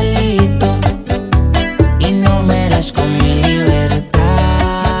cometido un delito y no merezco mi libertad.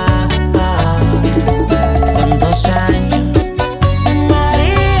 Con 2 años,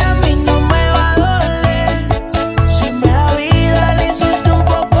 María, a mí no me va a doler.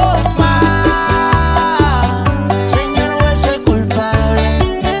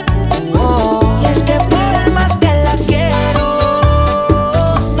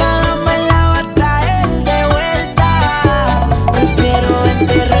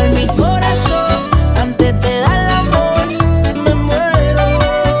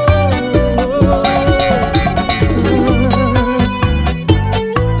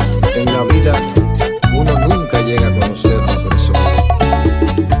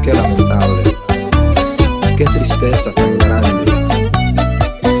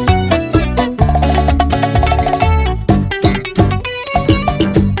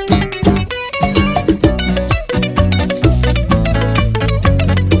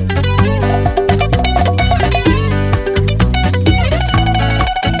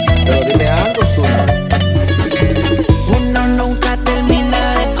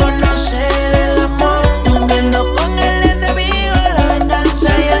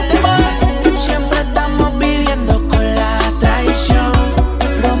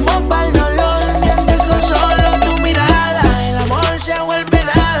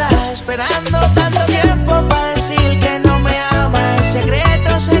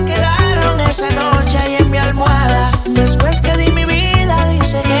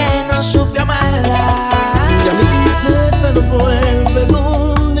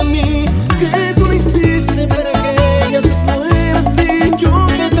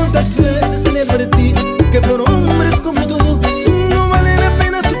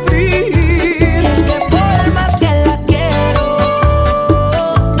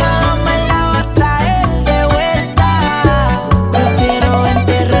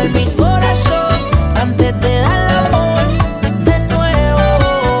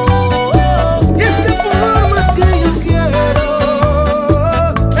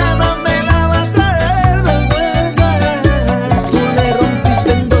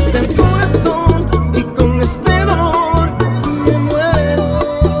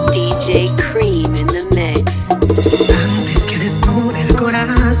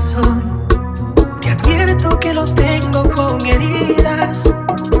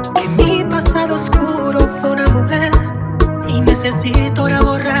 escritora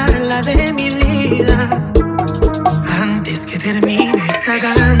borrarla de mi vida antes que termine esta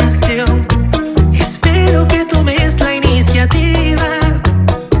canción. Espero que tomes la iniciativa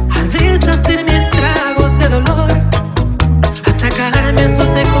a deshacerme estragos de dolor, a sacarme sus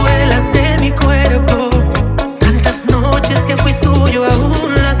secuelas de mi cuerpo. Tantas noches que fui suyo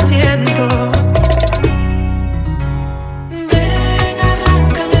aún las siento. Ven,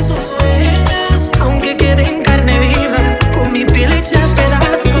 arráncame sus venas, aunque quede en carne viva, con mi piel hecha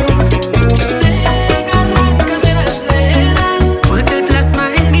pedazos. Ven, arráncame las venas, porque el plasma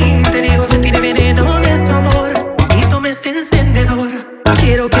en mi interior tiene veneno de su amor. Y toma este encendedor.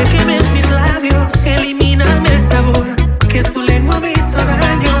 Quiero que quemes mis labios, elimíname el sabor que su lengua me hizo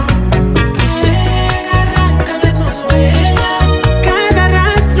daño. Ven, arráncame sus huellas, cada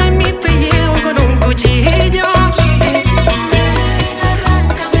rastro en mi pellejo con un cuchillo. Ven,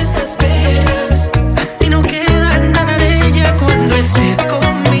 arráncame estas venas, así no queda nada de ella cuando estés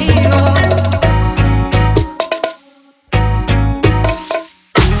conmigo.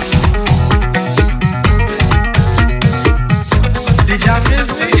 Did y'all miss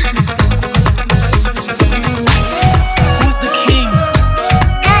me? Who's the king?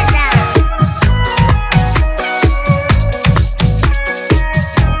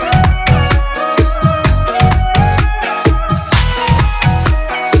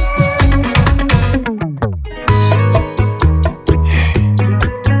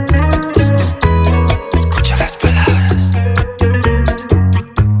 Escucha las palabras.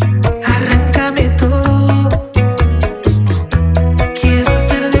 Arráncame todo. Quiero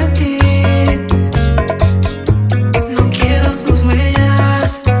ser de ti. No quiero sus huellas.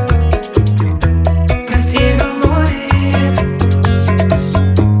 Prefiero morir.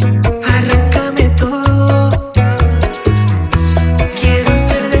 Arráncame todo. Quiero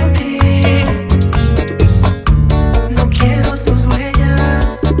ser de ti. No quiero sus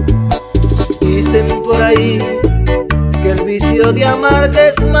huellas. Dicen por ahí que el vicio de amarte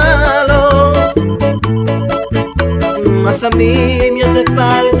es malo, mas a mí me hace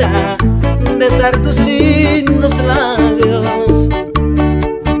falta besar tus lindos labios.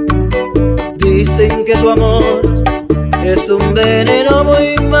 Dicen que tu amor es un veneno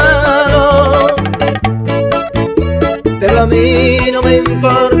muy malo, pero a mí no me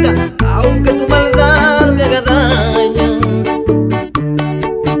importa, aunque tu maldad me haga daños.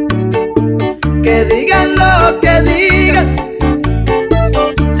 Que digan lo que digan,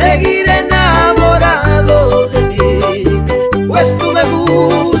 seguiré enamorado de ti, pues tú me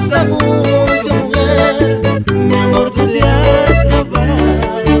gusta mucho, mujer. Mi amor, tú te has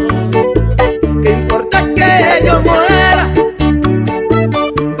robado. ¿Qué importa que yo muera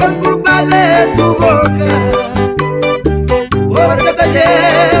por culpa de tu boca? Porque te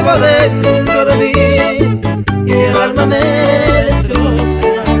llevo dentro de mí y el alma me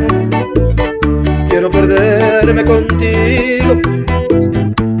destroza. Quiero perderme contigo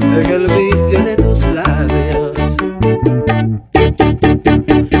en el vicio de tus labios.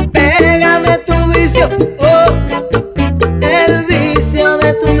 Pégame tu vicio, oh, el vicio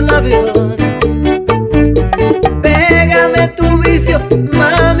de tus labios. Pégame tu vicio,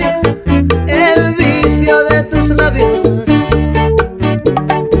 mami, el vicio de tus labios.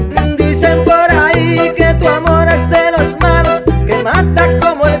 Dicen por ahí que tu amor es de los malos, que mata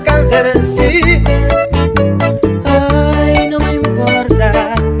como el cáncer en sí. Ay, no me importa.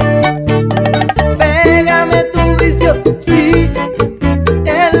 Pégame tu vicio, sí,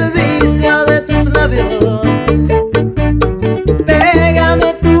 el vicio de tus labios.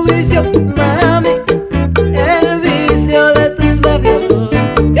 Pégame tu vicio, mami, el vicio de tus labios.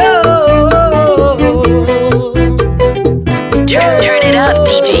 Turn it up,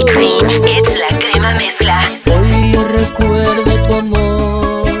 DJ Cream. It's la crema mezcla. Hoy yo recuerdo tu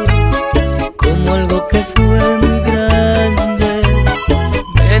amor como algo que fue muy grande.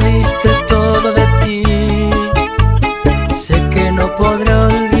 Me diste todo de ti. Sé que no podré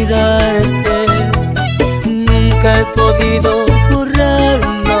olvidarte. Nunca he podido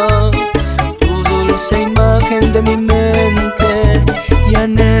borrarnos tu dulce imagen de mi mente. Y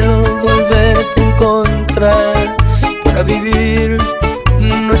anhelo volverte a encontrar para vivir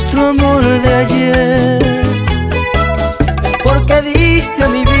nuestro amor de ayer. Porque diste a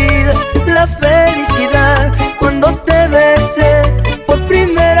mi vida la felicidad cuando te besé por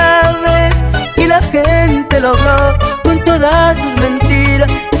primera vez. Y la gente logró con todas sus mentiras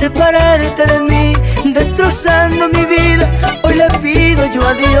separarte de mí, destrozando mi vida. Hoy le pido yo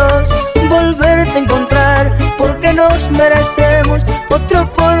a Dios volverte a encontrar, porque nos merecemos otra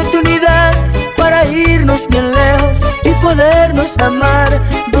oportunidad para irnos bien lejos y podernos amar,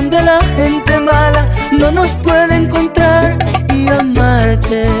 donde la gente mala no nos puede encontrar y amar.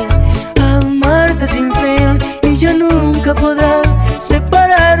 amarte sin fin, y ya nunca podrás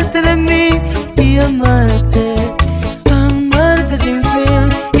separarte de mí. Y amarte, amarte sin fin,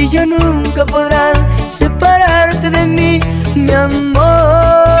 y ya nunca podrás separarte de mí, mi amor.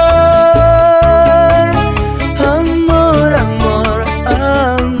 Amor, amor,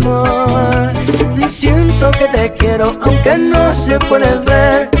 amor. Siento que te quiero aunque no se puede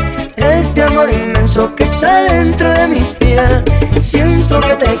ver, este amor inmenso que está dentro de mi piel. Siento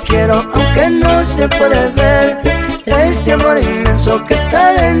que te quiero aunque no se puede ver, este amor inmenso que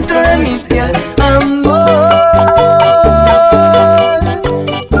está dentro de mi piel. Amor,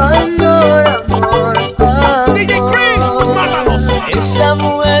 amor, amor, amor. DJ Cream, mátalos. Esa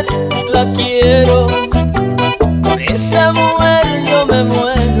mujer la quiero, por esa mujer yo me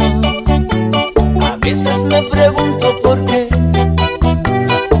muero. A veces me pregunto por qué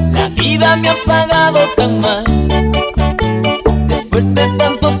la vida me ha pagado tan mal, después de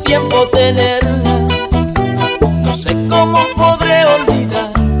tanto tiempo tenerla. No sé cómo podré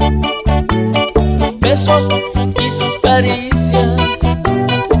olvidar sus besos y sus caricias,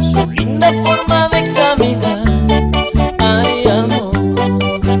 su linda forma de caminar. Ay, amor,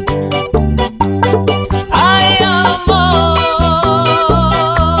 ay, amor,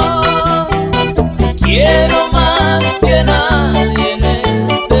 te quiero más que nadie en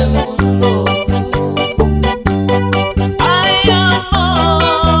este mundo. Ay, amor,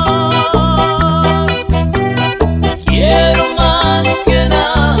 te quiero más que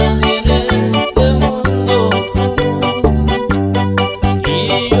nadie en este mundo. Y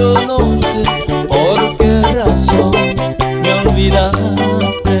yo no sé por qué razón me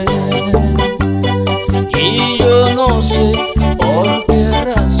olvidaste, y yo no sé por qué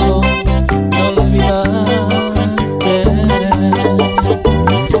razón me olvidaste.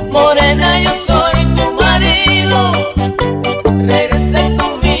 Morena, yo soy tu marido, regresa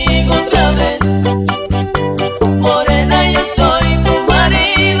conmigo otra vez. Morena, yo soy tu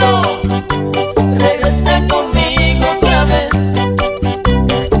marido, regresa conmigo otra vez.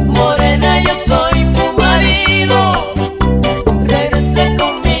 Morena, yo soy tu marido, regresa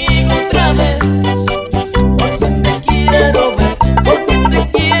conmigo otra vez. Porque te quiero ver, porque te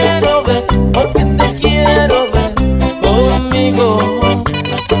quiero ver, porque te quiero ver conmigo.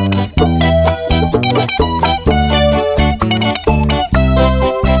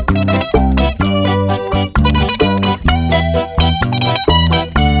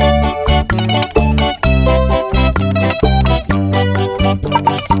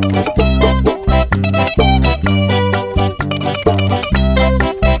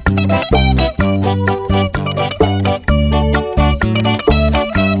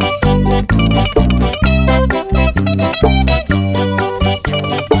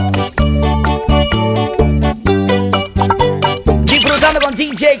 Disfrutando con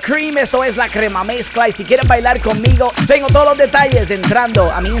DJ Cream, esto es La Crema Mezcla. Y si quieren bailar conmigo, tengo todos los detalles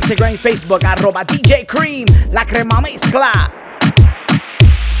entrando a mi Instagram y Facebook, @DJ Cream, La Crema Mezcla.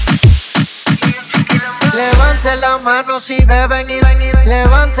 Levanten la mano si beben y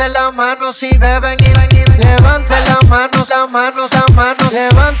levanten la mano si beben y levanten las manos, las manos, las manos,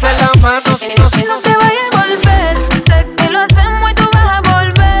 levanten las manos si no, Si no te vayas a volver, sé que lo hacemos y tú vas a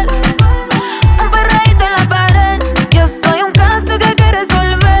volver. Un perreíto en la pared, yo soy un caso que hay que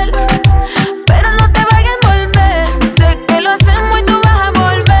resolver. Pero no te vayas a volver, sé que lo hacemos y tú vas a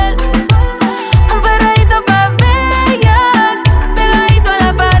volver. Un perreíto pa' bella, pegadito a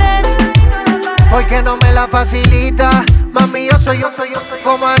la pared. porque no me la facilita. Mami, yo soy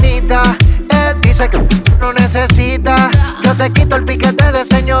como Anita. Dice que no necesita. Yo te quito el piquete de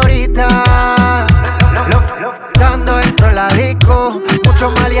señorita. Dando dentro de la disco,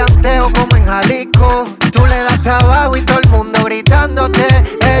 mucho maleanteo como en Jalisco. Tú le das trabajo y todo el mundo gritándote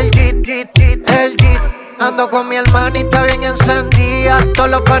el Jeep, el Jeep. Ando con mi hermanita bien encendida. Todos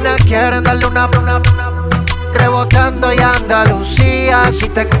los panas quieren darle una rebotando y Andalucía. Si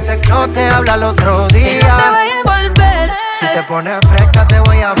te no te habla el otro día. Si no te vayas a volver, si te pones fresca te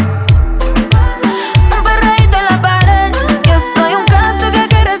voy a un perreíto en la pared. Yo soy un caso que hay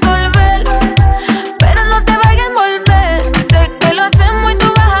que resolver. Pero no te vayas a volver, sé que lo hacemos y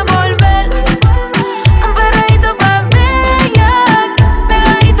tú vas a volver. Un perreíto pa' bella,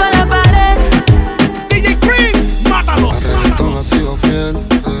 pegadito a la pared. DJ Cream, mátalos. El reggaetón ha sido fiel,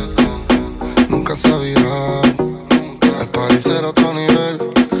 nunca sabía. El país era otro nivel,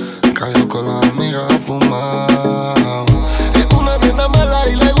 cayó con las amigas a fumar. Es una nena mala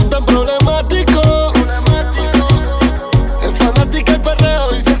y le gusta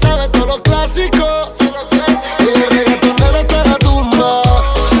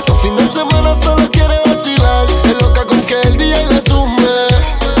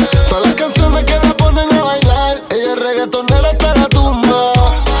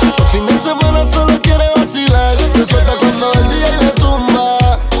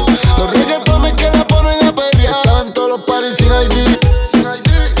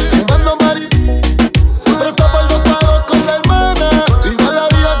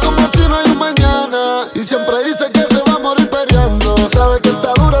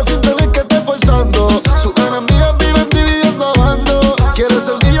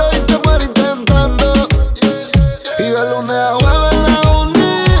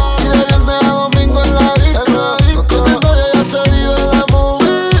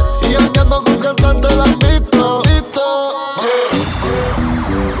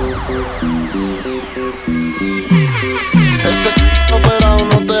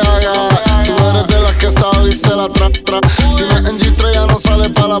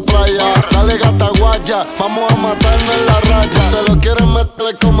la playa. Dale gata guaya, vamos a matarnos en la raya. Se lo quieren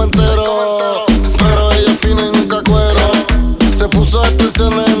meter como entero, pero ella es fina y nunca cuero. Se puso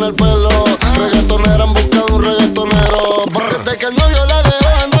extensiones en el pelo, reggaetonera en busca de un reggaetonero. Desde que el novio la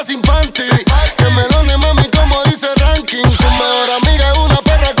dejó anda sin panty, que melone mami como dice ranking. Su mejor amiga es una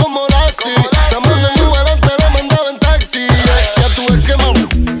perra como Lassie. Te mando en Uber, antes la mandaba en taxi. Y a tu ex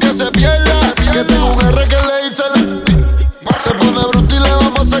que se pierda, que tengo un R que le hice la... Se pone bruto y le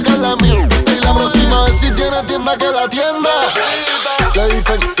vamos a sacar la mierda. Y la próxima vez si tiene tienda que la tienda. Le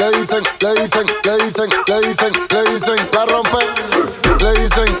dicen, la rompen. Le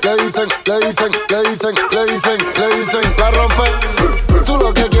dicen, la rompen. Tú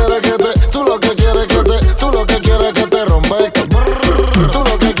lo que quieres que te, tú lo que quieres que te, tú lo que quieres que te rompe. Tú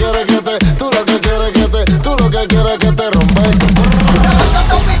lo que quieres que te, tú lo que quieres que te, tú lo que quieres que te rompe.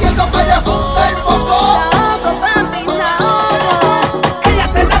 Están pidiendo que le junte el popo. Ella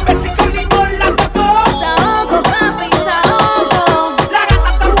se la ve si con limón la tocó. La gata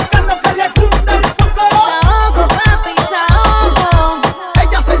está buscando que le funde el foco.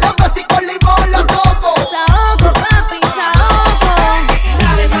 Ella se la ve si con limón la tocó.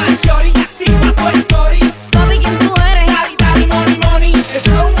 La de más shorty, activa tu story.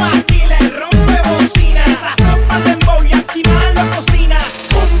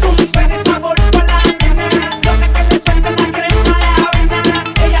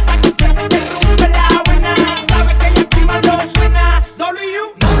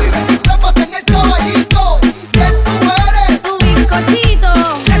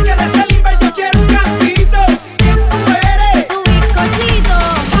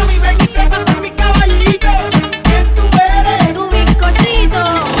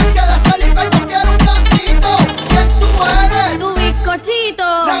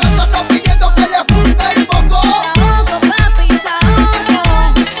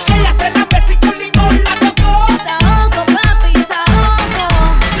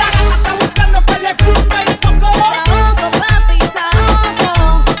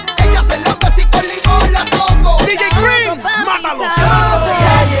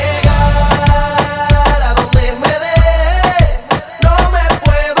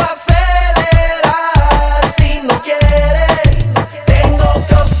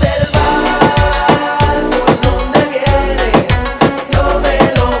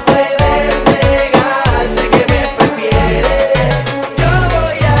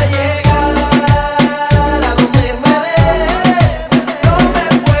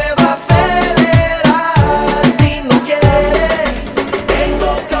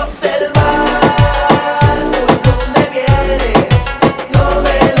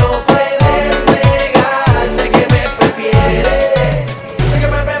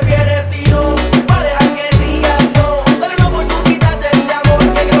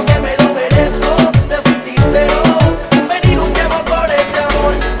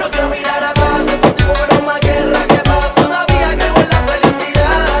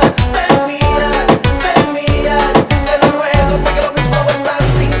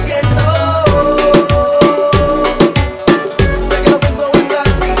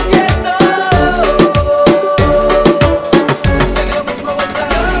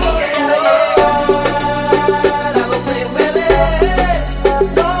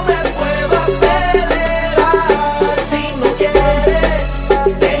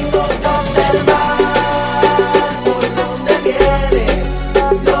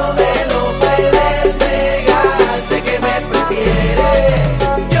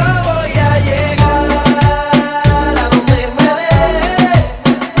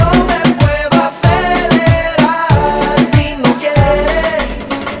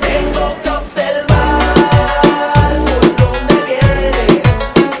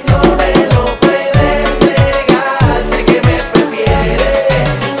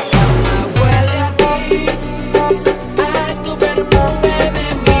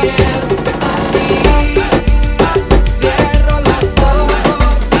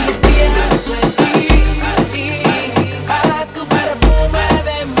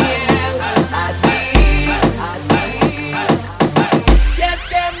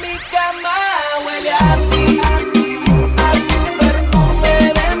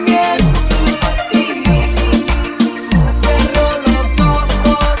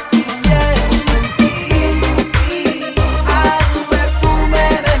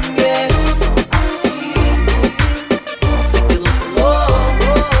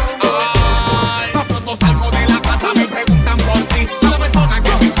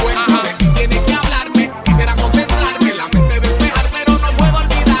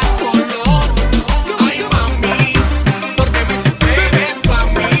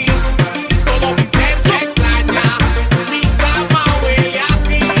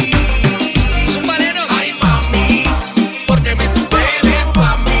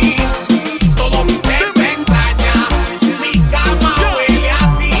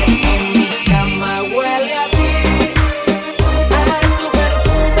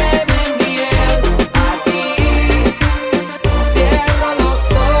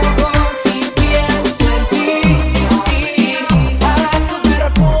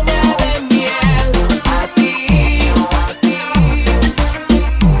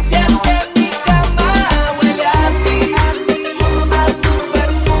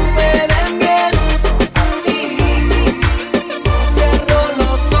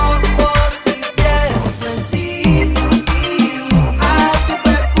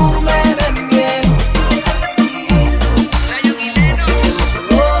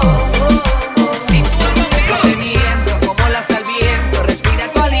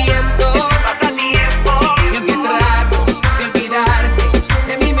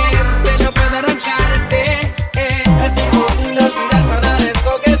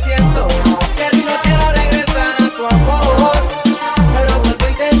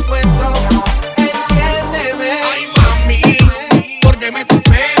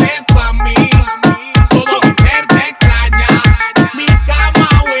 eres pa' mí. Todo mi ser te extraña. Mi cama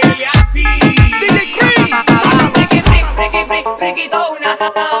huele a ti. DJ Cream. Freaky, freak, freaky, freak, freaky, tona.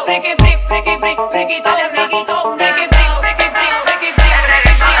 Freaky, freak, freaky, freak, freaky, tona. Freaky, freak, freaky, freak, freaky, freak,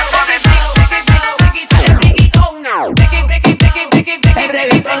 freaky, tona. Freaky, freaky, freaky, freaky, freaky, El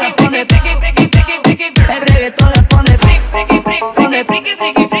reggaetón la pone, el reggaetón la pone, freaky, freak, freaky, freaky,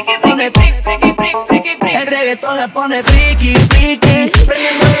 freaky, freaky, freaky, freaky, freaky, freaky. el reggaetón la pone friki, friki,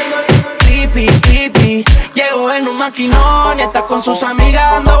 prendiendo creepy, creepy. Llegó en un maquinón y está con sus amigas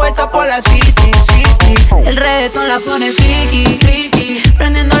dando vueltas por la city, city. El reggaetón la pone friki, friki,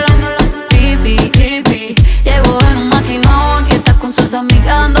 prendiendo la creepy, creepy. Llegó en un maquinón y está con sus amigas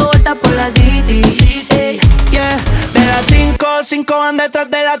dando vueltas por la city, city. Yeah, de las 5 van detrás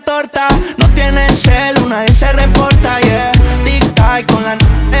de la torta. No tienen celu, nadie se reporta, yeah. Tic-tac con la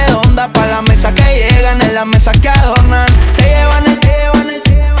redonda pa' la mesa que llegan, en la mesa que adornan. Se llevan el.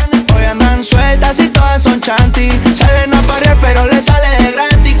 Hoy andan sueltas y todas son chanty. Salen a parir pero le sale de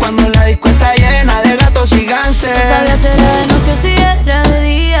gratis. Cuando la disco está llena de gatos y gánster. no sabía si era de noche o si era de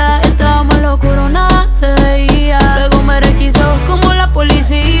día. Estábamos en lo oscuro, nada se veía. Luego me requisó como la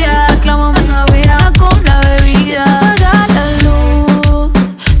policía. Clamamos una vida con la bebida. Apaga la luz,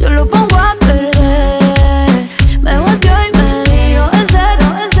 yo lo pongo a perder. Me volteó y me dijo, es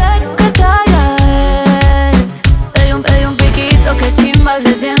cero, ¿qué talla es? Pedí un piquito, que chimba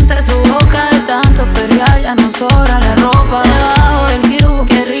se siente su boca. De tanto perrear ya no sobra la ropa. Debajo del giro,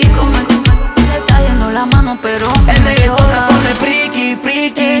 qué rico me está yendo la mano, pero el reggaetón la pone friki,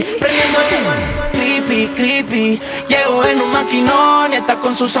 friki, prendiendo creepy, creepy. Llegó en un maquinón y está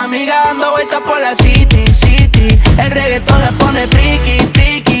con sus amigas dando vueltas por la city, city. El reggaetón la pone friki,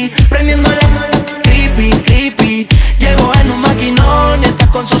 friki, prendiendo la creepy, creepy. Llegó en un maquinón y está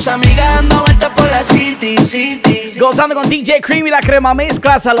con sus amigas dando vueltas por la city, city. Gozando con DJ Cream y la crema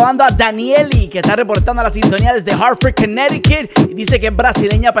mezcla, saludando a Danieli, que está reportando la sintonía desde Hartford, Connecticut, y dice que es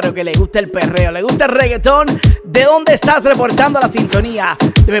brasileña pero que le gusta el perreo, le gusta el reggaetón. ¿De dónde estás reportando la sintonía?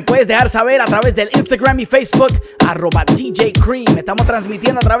 Me puedes dejar saber a través del Instagram y Facebook @DJ Cream. Estamos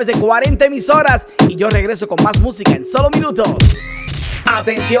transmitiendo a través de 40 emisoras y yo regreso con más música en solo minutos.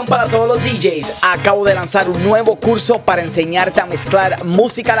 Atención para todos los DJs, acabo de lanzar un nuevo curso para enseñarte a mezclar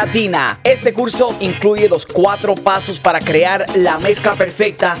música latina. Este curso incluye los 4 pasos para crear la mezcla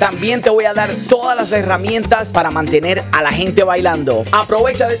perfecta. También te voy a dar todas las herramientas para mantener a la gente bailando.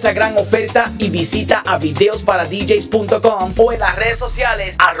 Aprovecha de esta gran oferta y visita a videosparadjs.com o en las redes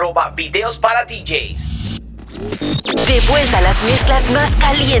sociales @videosparadjs. De vuelta a las mezclas más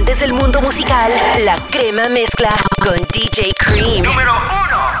calientes del mundo musical, la crema mezcla con DJ Cream. Número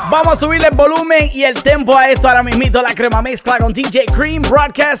 1. Vamos a subirle el volumen y el tempo a esto ahora mismito. La crema mezcla con DJ Cream,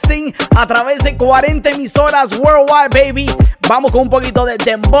 broadcasting a través de 40 emisoras worldwide, baby. Vamos con un poquito de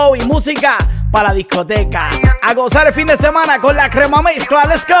dembow y música para la discoteca. A gozar el fin de semana con la crema mezcla.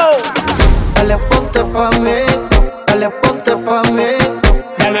 Let's go. Dale, ponte pa' mí. Dale, ponte pa' mí.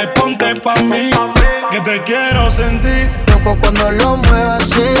 Dale, ponte pa' mí, que te quiero sentir. Loco cuando lo muevas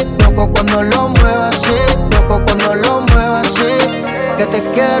así, loco cuando lo muevas así, loco cuando lo muevas así, que te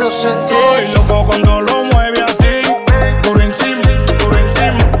quiero sentir. Estoy loco cuando lo mueve así, por encima.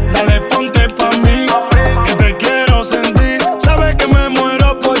 Dale, ponte pa' mí, que te quiero sentir. Sabes que me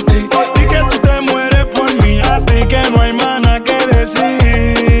muero por ti y que tú te mueres por mí, así que no hay más nada que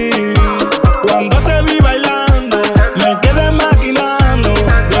decir. Cuando te vi bailando, me quedé maquinando.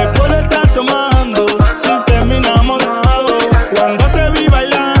 Después de estar tomando, si terminamos dado. Cuando te vi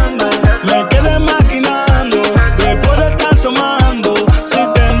bailando, me quedé maquinando. Después de estar tomando, si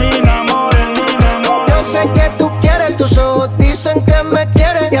terminamos. Yo sé que tú quieres, tus ojos dicen que me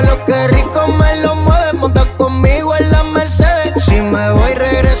quieres. Y a lo que rico me lo mueves, monta conmigo en la Mercedes. Si me voy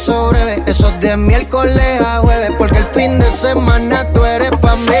regreso breve, esos de miércoles a jueves, porque el fin de semana tú eres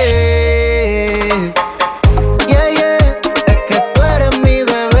pa' mí.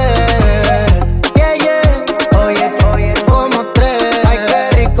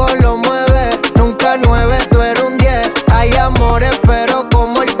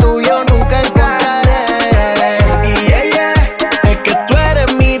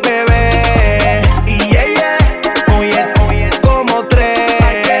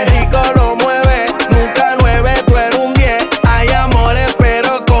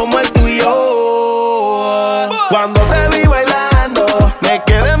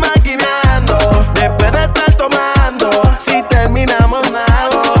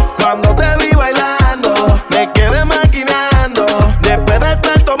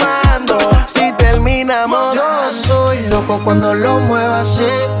 Cuando lo muevas así,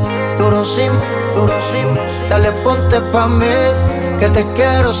 duro sin. Dale, ponte pa' mí, que te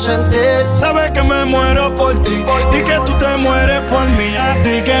quiero sentir. Sabes que me muero por ti y que tú te mueres por mí,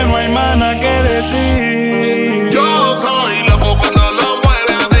 así que no hay más nada que decir. Yo soy loco cuando lo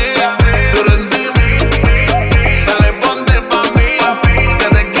mueves así, duro encima. Dale, ponte pa' mí, que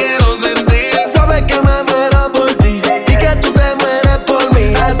te quiero sentir. Sabes que me muero por ti y que tú te mueres por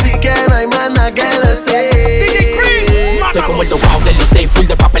mí, así que no hay más nada que decir. Estoy como el dogao del Licey, full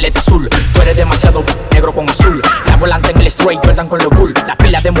de papeleta azul. Tú eres demasiado negro con azul. La volante en el straight, Jordan con los bull. Las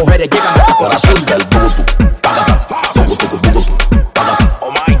pilas de mujeres llegan hasta por azul del Oh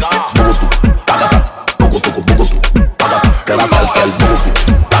my God. Que la falta el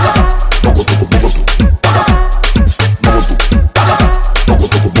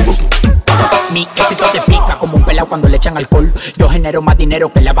Mi éxito te pica como un pelao cuando le echan alcohol. Yo genero más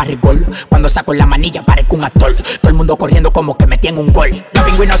dinero que la barrigol. Cuando saco la manilla parezco un actor. Todo el mundo corriendo como que metí en un gol. Los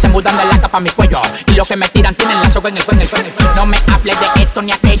pingüinos se mudan de la capa a mi cuello. Y los que me tiran tienen la soga en el cuello. No me hables de esto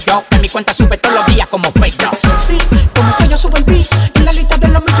ni aquello, que mi cuenta sube todos los días como fake. Sí, como que yo subo el beat. En la lista de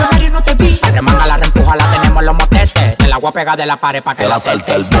los millonarios no te vi. La remanga, la reempuja, la tenemos en los motetes. El agua pega de la pared pa' que la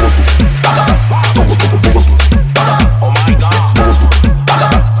salta el Oh my God.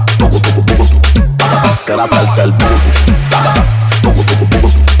 que la salta el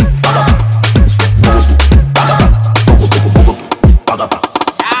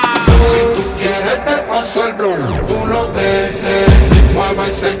Si tú quieres te paso el bron, tú lo ves. Mueve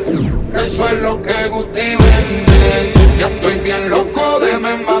ese que eso es lo que Gusti vende. Ya estoy bien loco de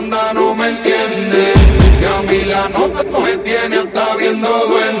me manda, no me entiende. Y a mí la nota no me tiene hasta viendo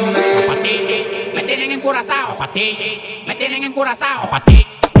duende. Pa' ti, me tienen encurazao. Pa' ti, me tienen encurazao. Pa' ti,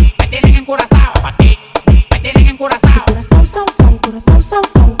 me tienen encurazao. Pa' ti, me tienen encurazao. Me tienen encurazao.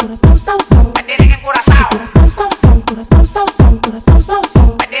 Me tienen encurazao.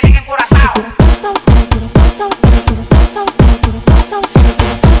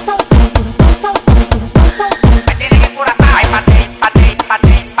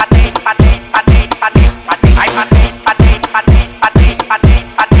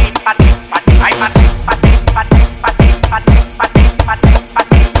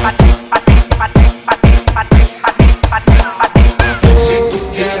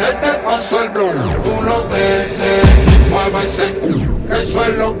 Eso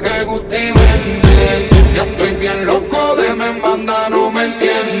es lo que Gusti vende. Ya estoy bien loco de me manda, no me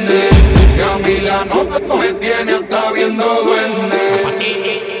entiende. Que a mí la nota no me tiene hasta viendo duende.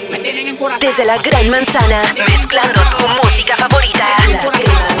 Desde la Gran Manzana, mezclando tu música favorita. La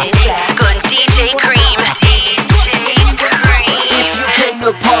Crema Mezcla con DJ Cream. If you came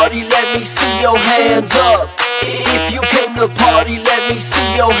to party, let me see your hands up. If you came to party, let me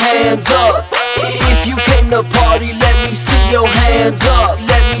see your hands up. If you came to party, let me see your hands up.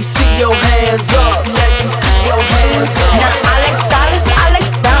 Let me see your hands up. Let me see your hands up. Now I like dollars, I like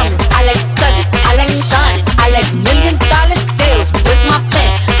diamonds, I like studded, I like shining, I like $1,000,000 deals. Where's my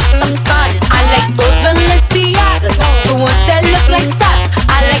pen? I'm signing. I like those Balenciagas, the ones that look like socks.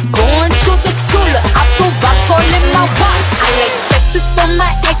 I like going to the Tula, I put rocks all in my watch. I like sexes from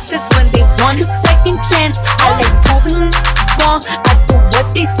my exes when they want a second chance. I like proving wrong, I do what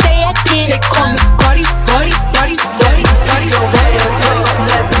they say I can't. They call me Cardi, Cardi, Cardi, Cardi, Cardi. Your hands up.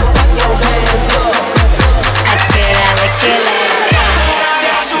 Let me see your hands up. I said I like it like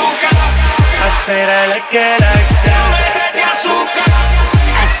I said I like it like that.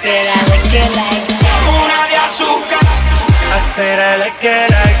 I said I like it like that. Una de azúcar. I said I like it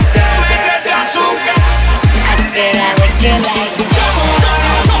like that. I said I like it like that.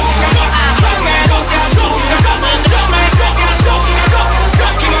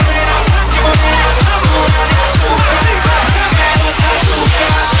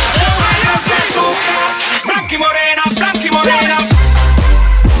 Blanqui morena, blanqui morena.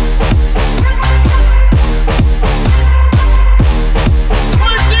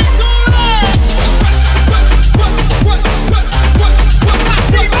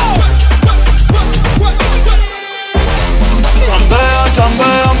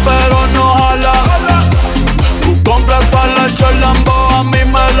 Chambean, pero no jalan. Tú compras pa' la Lambo, a mí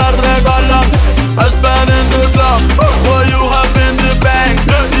me la regalan. I spend in the club, what you have in the bank.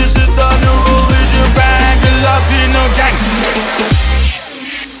 This is the new religion bank, el Latino gang.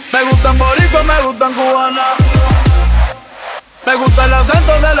 Me gustan boricua, me gustan cubana. Me gusta el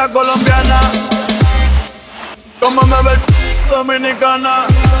acento de la colombiana. Como me ve el dominicana.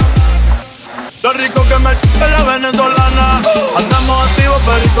 Lo rico que me chupa la venezolana. Andamos activos,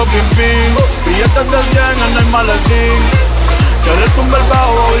 perico, pim, pim. Billetes de 100 en el maletín. Que le tumbe el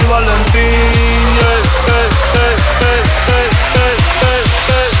bajo y Valentín.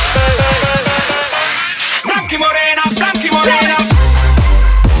 Blanqui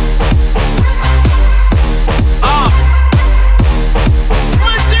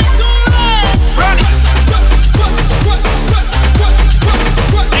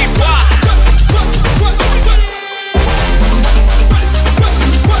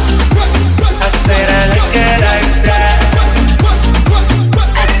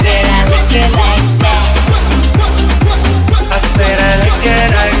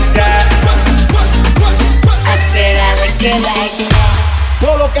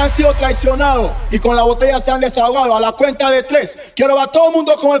han sido traicionados y con la botella se han desahogado. A la cuenta de 3, quiero ver a todo el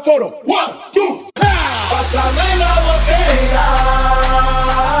mundo con el coro. 1, 2, pásame la botella,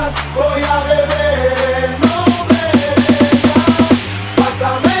 voy a beber, no bebas.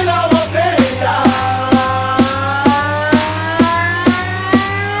 Pásame la botella.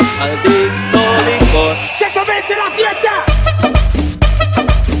 Maldito licor. ¡Que comience la fiesta!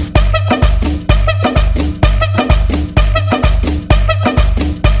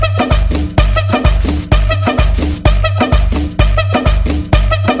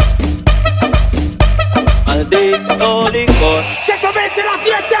 Maldito licor. ¡Que comience la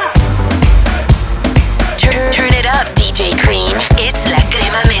fiesta! Turn it up, DJ Cream. It's La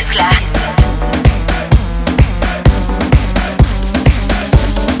Crema Mezcla.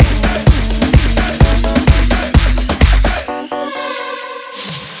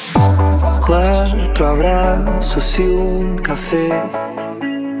 Cuatro abrazos y un café.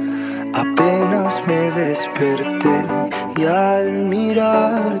 Apenas me desperté y al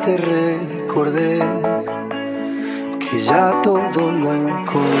mirarte recordé que ya todo lo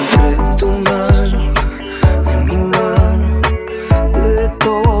encontré en tu mano, en mi mano, de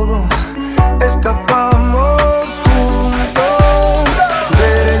todo escapamos juntos,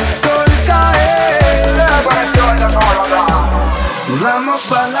 ver el sol caer. Vamos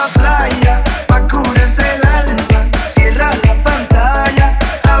pa' la playa, pa' curarte el alma, cierra la pantalla,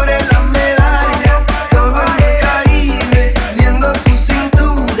 abre la medalla, todo en el Caribe, viendo tu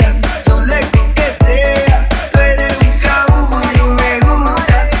cintura, tú le coqueteas, tú eres un cabullo, me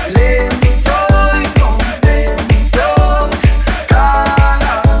gusta, lento y contento,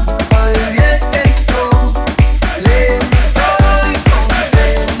 cara al viento, lento y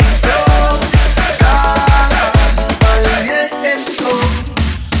contento, cara al viento.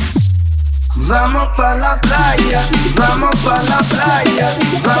 Vamos pa' la playa, vamos pa' la playa,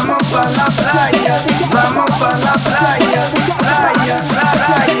 vamos pa' la playa, vamos pa' la playa, playa, playa,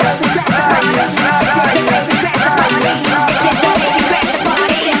 playa,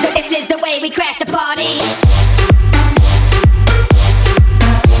 playa. This is the way we crash the party.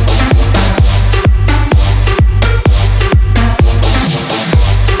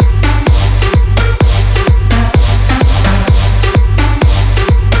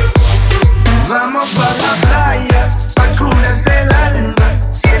 Vamos pa' la playa, pa' curarte el alma,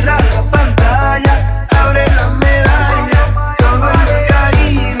 cierra la pantalla, abre la medalla, todo en el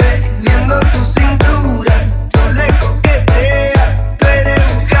Caribe, viendo tu cintura, tú le coqueteas, tú eres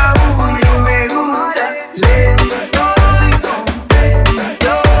un cabullo, me gusta, lento y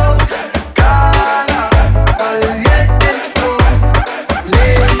contento, cara al viento,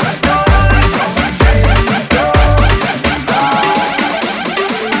 lento y contento.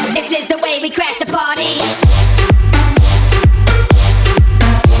 This is the way we crash the party.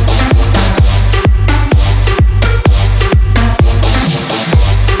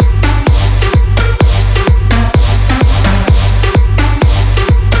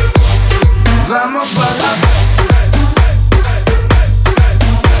 Vamos pa' la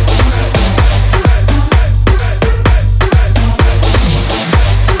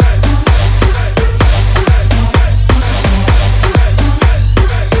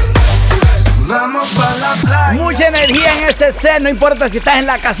Vamos pa' la playa. Mucha energía en ese set, no importa si estás en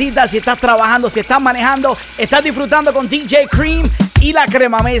la casita, si estás trabajando, si estás manejando, estás disfrutando con DJ Cream y La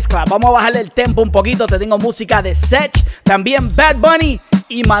Crema Mezcla. Vamos a bajarle el tempo un poquito, te tengo música de Sech, también Bad Bunny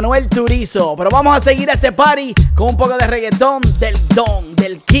y Manuel Turizo. Pero vamos a seguir este party con un poco de reggaetón del Don,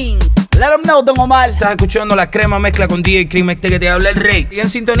 del King. Let them know, Don Omar. Estás escuchando La Crema Mezcla con DJ Cream, este que te habla el Rey. Y en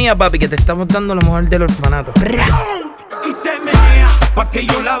sintonía, papi, que te estamos dando lo mejor del orfanato. Y se menea pa' que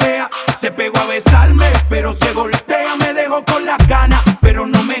yo la vea. Se pegó a besarme, pero se voltea. Me dejó con las ganas, pero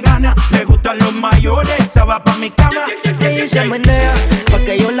no me gana. Le gustan los mayores, esa va pa' mi cama. Ella se menea pa'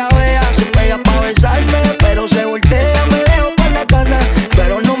 que yo la vea. Se pega pa' besarme, pero se voltea. Me dejo con las ganas,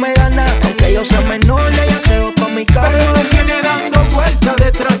 pero no me gana. Aunque yo sea menor, ella se va pa' mi cama. Pero me viene dando vueltas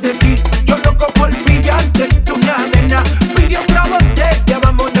detrás de ti. Yo loco por pillarte, tú nada de nada. Pide otra botella,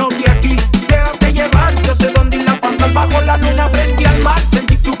 vámonos de aquí. Déjate llevar, yo sé dónde ir a pasar. Bajo la luna frente al mar,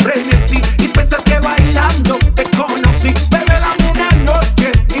 sentí tu frenesí. Y pensar que bailando te conocí. Bebé, dame una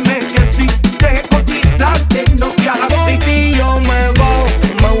noche, dime que sí. Deje cotizarte, no seas así. Por ti yo me voy.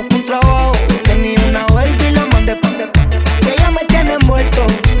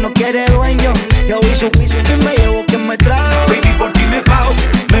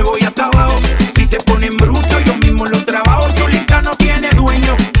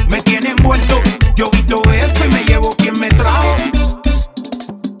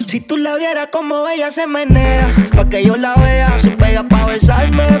 ella se menea, pa' que yo la vea. Se pega pa'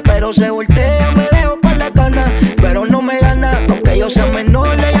 besarme, pero se voltea. Me dejo con la cana, pero no me gana. Aunque yo sea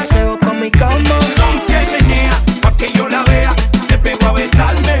menor, ella se va pa' mi cama. Y se menea, pa' que yo la vea. Se pegó a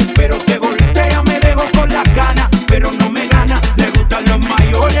besarme, pero se voltea. Me dejo con la cana, pero no me gana. Le gustan los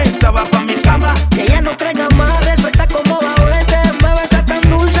mayores, esa va pa' mi cama. Que ella no traiga más, resuelta como babete. Me besa tan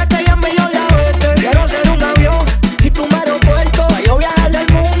dulce que ella me dio diabetes. Quiero ser un avión y tu aeropuerto, pa' yo viajarle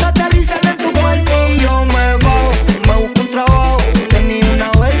al mundo, aterrizar en tu cuerpo. Y yo me bajo, me busco un trabajo. Tenía una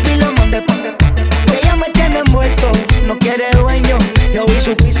baby y la mandé pa' que ella me tiene envuelto. No quiere dueño, yo vi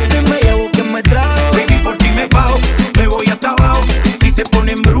su y me llevo quien me trajo. Baby, por ti me bajo, me voy hasta abajo. Si se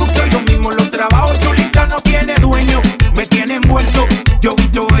ponen brutos, yo mismo los trabajo. Chulita no tiene dueño, me tiene envuelto. Yo vi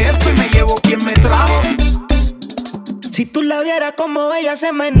todo eso y me llevo quien me trajo. Si tú la vieras como ella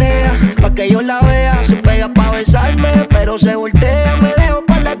se menea, pa' que yo la vea. Se pega pa' besarme, pero se voltea. Me dejo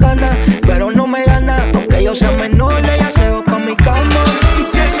con la cana, pero no me gana. Aunque yo sea menor, ella se va pa' mi cama. Y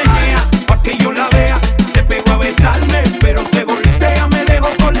se menea, pa' que yo la vea. Se pegó a besarme, pero se voltea. Me dejo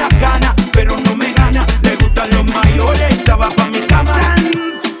con la cana, pero no me gana. Le gustan los mayores, esa va pa' mi cama.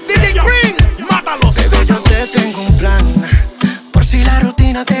 DJ Cream, mátalos. Bebé, yo te tengo un plan, por si la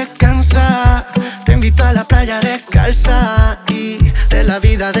rutina te cansa. Te invito a la playa descalza y de la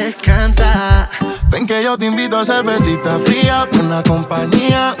vida descansa. Ven que yo te invito a cervecita fría, una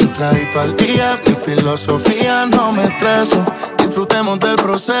compañía, un traguito al día. Mi filosofía, no me estreso, disfrutemos del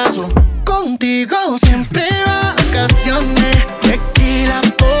proceso. Contigo siempre vacaciones, tequila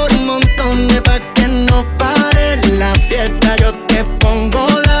por montones, pa' que no pare la fiesta. Yo te pongo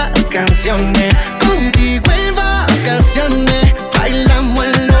las canciones. Contigo en vacaciones, bailamos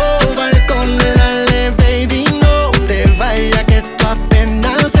en los balcones. Dale, baby, no te vayas, que esto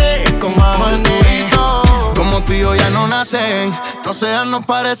apenas se compone. Como tú y yo ya no nacen, no sean, nos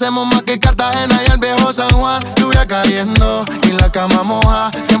parecemos más que Cartagena y el viejo San Juan. Lluvia cayendo y la cama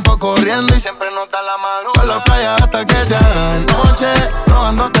moja, tiempo corriendo y siempre nota la madrugada. Pa' la playa hasta que se haga de noche,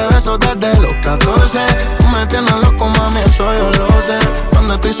 robándote besos desde los 14. Tú me tienes loco, mami, eso yo lo sé.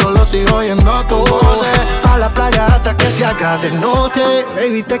 Cuando estoy solo sigo oyendo tu voz. Pa' la playa hasta que se haga de noche,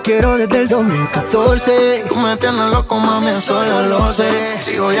 baby, te quiero desde el 2014. Tú me tienes loco, mami, eso yo lo sé.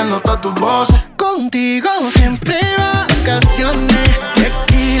 Sigo oyendo todas tus voces. Contigo siempre vacaciones,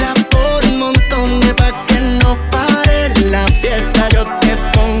 tequila por montones, pa' que no pare la fiesta. Yo te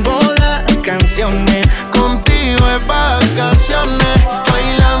pongo las canciones. Contigo es vacaciones,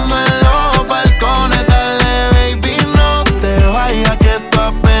 bailando en los balcones. Dale, baby, no te vayas, que esto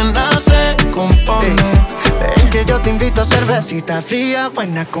apenas se compone. Ven que yo te invito a cervecita fría,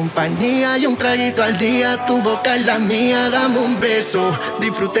 buena compañía y un traguito al día. Tu boca es la mía, dame un beso,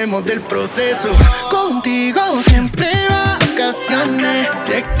 disfrutemos del proceso. Contigo siempre vacaciones,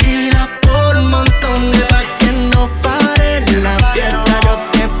 tequila por montones, pa' que no pare la fiesta. Yo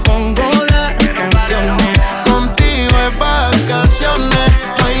te pongo las canciones. Contigo es vacaciones,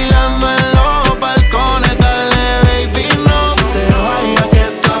 bailando en los balcones. Dale, baby, no te vayas, que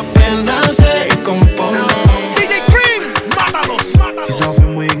esto apenas se compone. DJ Cream, mátalos. Quizás fui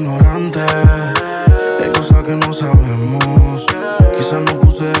muy ignorante, hay cosas que no sabemos. Quizás no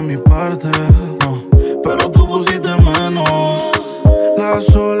puse de mi parte, no, pero tú pusiste menos. La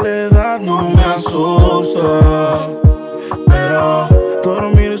soledad no me asusta, pero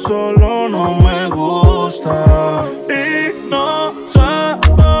dormir solo no me gusta. Y no sé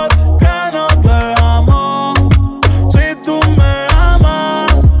por qué no te amo, si tú me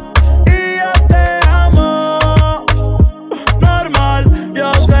amas y yo te amo. Normal,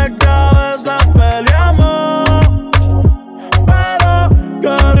 yo sé que a veces peleamos, pero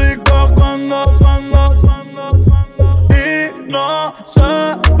qué rico cuando y no sé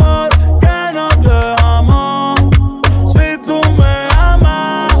por qué no te amo, si tú me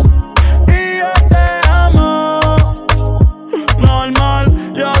amas y yo te amo.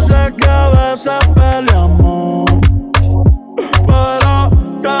 Normal, yo sé que a veces peleamos, pero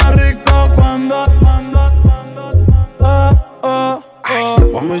qué rico cuando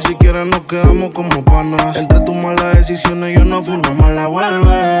Mami, si quieres nos quedamos como panas. Entre tus malas decisiones yo no fui una mala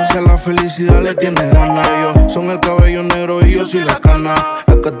vuelve. Si a la felicidad le tienes ganas, ellos son el cabello negro y yo soy la cana.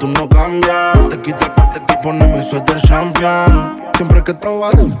 Es que tú no cambias, te quita el parte y pones mi suéter champion. Siempre que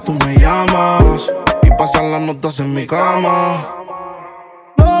trabajo tú me llamas y pasan las notas en mi cama.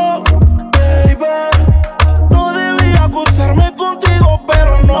 No, baby, no debía acostarme contigo,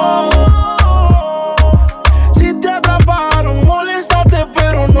 pero no. Si te atraparon, molestaste,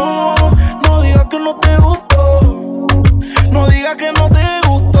 pero no. No digas que no te gustó. No digas que no te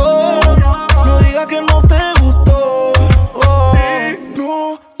gustó. No digas que no te gustó. Y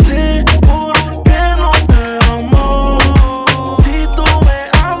no sé por qué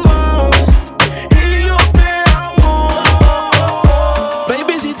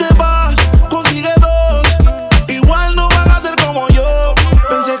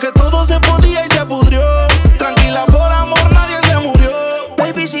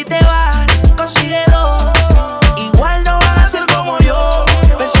si te vas, consigue dos. Igual no van a ser como yo.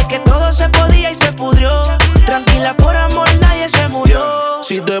 Pensé que todo se podía y se pudrió. Tranquila, por amor nadie se murió.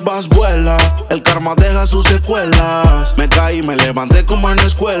 Si te vas, vuela, el karma deja sus secuelas. Me caí, me levanté como en la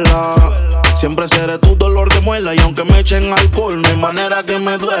escuela. Siempre seré tu dolor de muela. Y aunque me echen alcohol, no hay manera que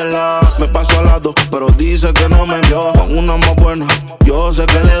me duela. Me paso al lado, pero dice que no me vio. Con una más buena, yo sé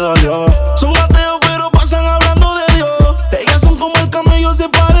que le dolió. Son ateos, pero pasan hablando de Dios. Ellas son como el camello, se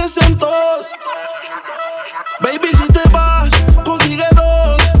parecen todos. Baby, si te vas, consigue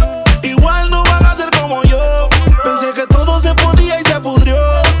dos. Igual no van a ser como yo. Pensé que todo se podía y se pudrió.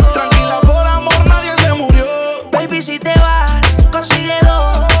 Tranquila, por amor nadie se murió. Baby, si te vas, consigue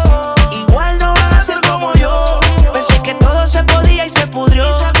dos. Igual no van a ser como yo. Pensé que todo se podía y se pudrió.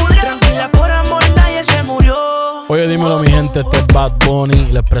 Tranquila, por amor nadie se murió. Oye, dímelo mi gente, este es Bad Bunny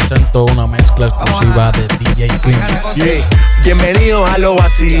y les presento una mezcla exclusiva de DJ Cream. Yeah. Bienvenidos al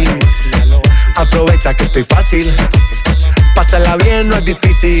Oasis. Aprovecha que estoy fácil. Pásala bien, no es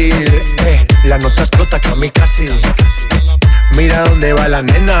difícil. La nota explota kamikaze. Mira dónde va la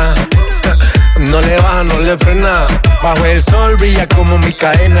nena. No le baja, no le frena. Bajo el sol brilla como mi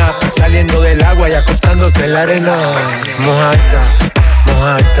cadena. Saliendo del agua y acostándose en la arena. Mojadita,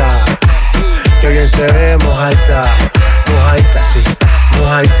 mojadita. Que bien se ve, mojadita. Mojadita, sí,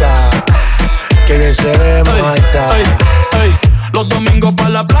 mojadita. Que bien se ve, mojadita. Ey, ey, ey. Los domingos pa'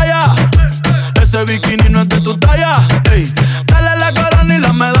 la playa. Ese bikini no es de tu talla. Ey, dale la corona y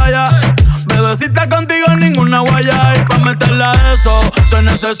la medalla. Bebecita, contigo ninguna guaya. Y pa' meterla a eso se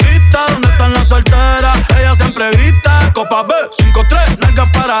necesita. ¿Dónde están las solteras? Ella siempre grita. Copa B, 5-3, nalgas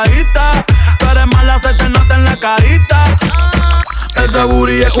paraditas. Tú eres mala, se te nota en la carita. Ese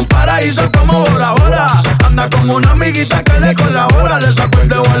booty es un paraíso como Bora Bora. Anda con una amiguita que le colabora. Le sacó el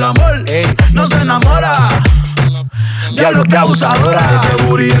dedo al amor, no se enamora. Diablo que abusadora. Ese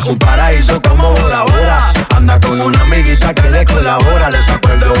booty es un paraíso como Bora Bora. Anda con una amiguita que le colabora. Le sacó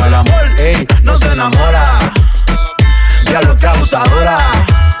el dedo al amor, no se enamora. Diablo que abusadora.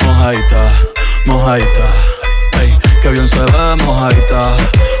 Mojadita, mojadita. Ey, que bien se ve, mojadita.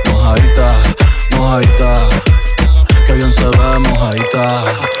 Mojadita, mojadita. Que bien se ve, mojadita.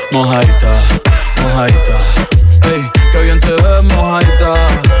 Mojadita, mojadita. Ey, que bien te ves, mojadita.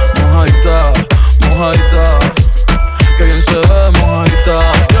 Mojadita, mojadita. Que bien se ve, mojadita.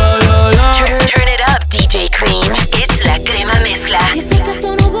 Yeah, yeah, yeah. Turn it up, DJ Cream. It's la crema mezcla. Y sé que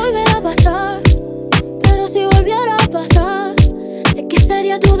esto no volverá a pasar, pero si volviera a pasar, sé que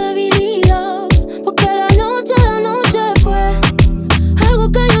sería tu debilidad. Porque la noche fue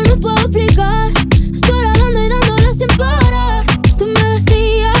algo que yo no puedo explicar. Sola dando y dándole sin parar. Tú me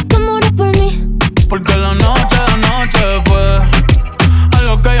decías que morías por mí. Porque la noche fue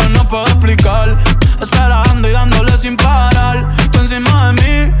algo que yo no puedo explicar. Esperando y dándole sin parar. Tú encima de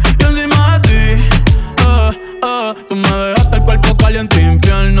mí, yo encima de ti. Tú me dejaste el cuerpo caliente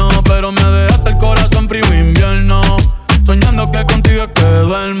infierno, pero me dejaste el corazón frío invierno. Soñando que contigo es que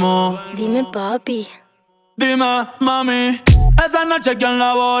duermo. Dime, papi. Dime, mami, esa noche ¿quién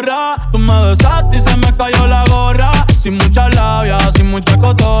la borra? Tú me besaste y se me cayó la gorra. Sin mucha labia, sin mucha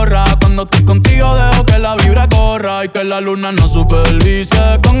cotorra. Cuando estoy contigo dejo que la vibra corra y que la luna no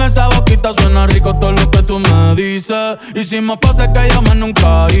supervise. Con esa boquita suena rico todo lo que tú me dices. Hicimos pases que yo más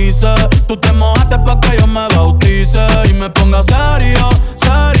nunca hice. Tú te mojaste pa' que yo me bautice y me ponga serio,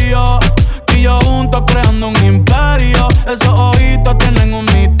 serio. Tú y yo juntos creando un imperio. Esos ojitos tienen un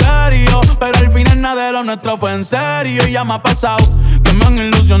misterio, pero al final nada de lo nuestro fue en serio. Y ya me ha pasado que me han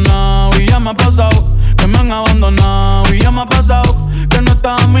ilusionado. Y ya me ha pasado que me han abandonado. Y ya me ha pasado que no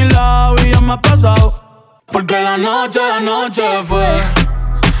estás a mi lado. Y ya me ha pasado porque la noche fue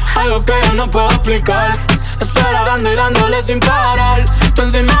algo que yo no puedo explicar. Esperando y dándole sin parar. Tú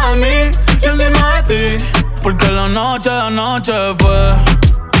encima de mí, yo encima de ti. Porque la noche fue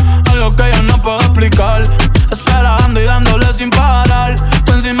algo que yo no puedo explicar. Esperando y dándole sin parar.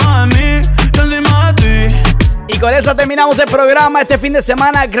 Tú encima de mí, yo encima de ti. Y con eso terminamos el programa este fin de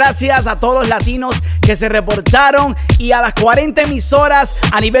semana. Gracias a todos los latinos que se reportaron y a las 40 emisoras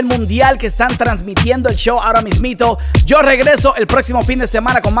a nivel mundial que están transmitiendo el show ahora mismito. Yo regreso el próximo fin de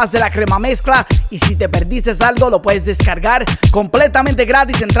semana con más de la crema mezcla. Y si te perdiste algo, lo puedes descargar completamente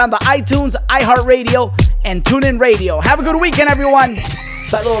gratis entrando a iTunes, iHeartRadio and TuneIn Radio. Have a good weekend, everyone.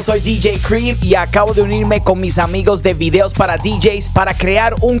 Saludos, soy DJ Cream y acabo de unirme con mis amigos de Videos para DJs para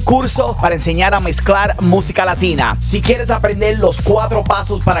crear un curso para enseñar a mezclar música latina. Si quieres aprender los 4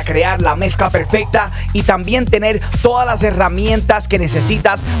 pasos para crear la mezcla perfecta y también tener todas las herramientas que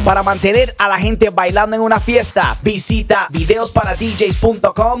necesitas para mantener a la gente bailando en una fiesta, visita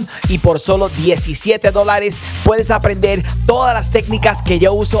videosparadjs.com y por solo $17 puedes aprender todas las técnicas que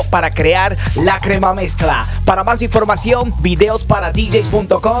yo uso para crear la crema mezcla. Para más información, videosparadjs.com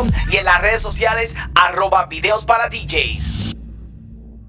y en las redes sociales @videosparadjs.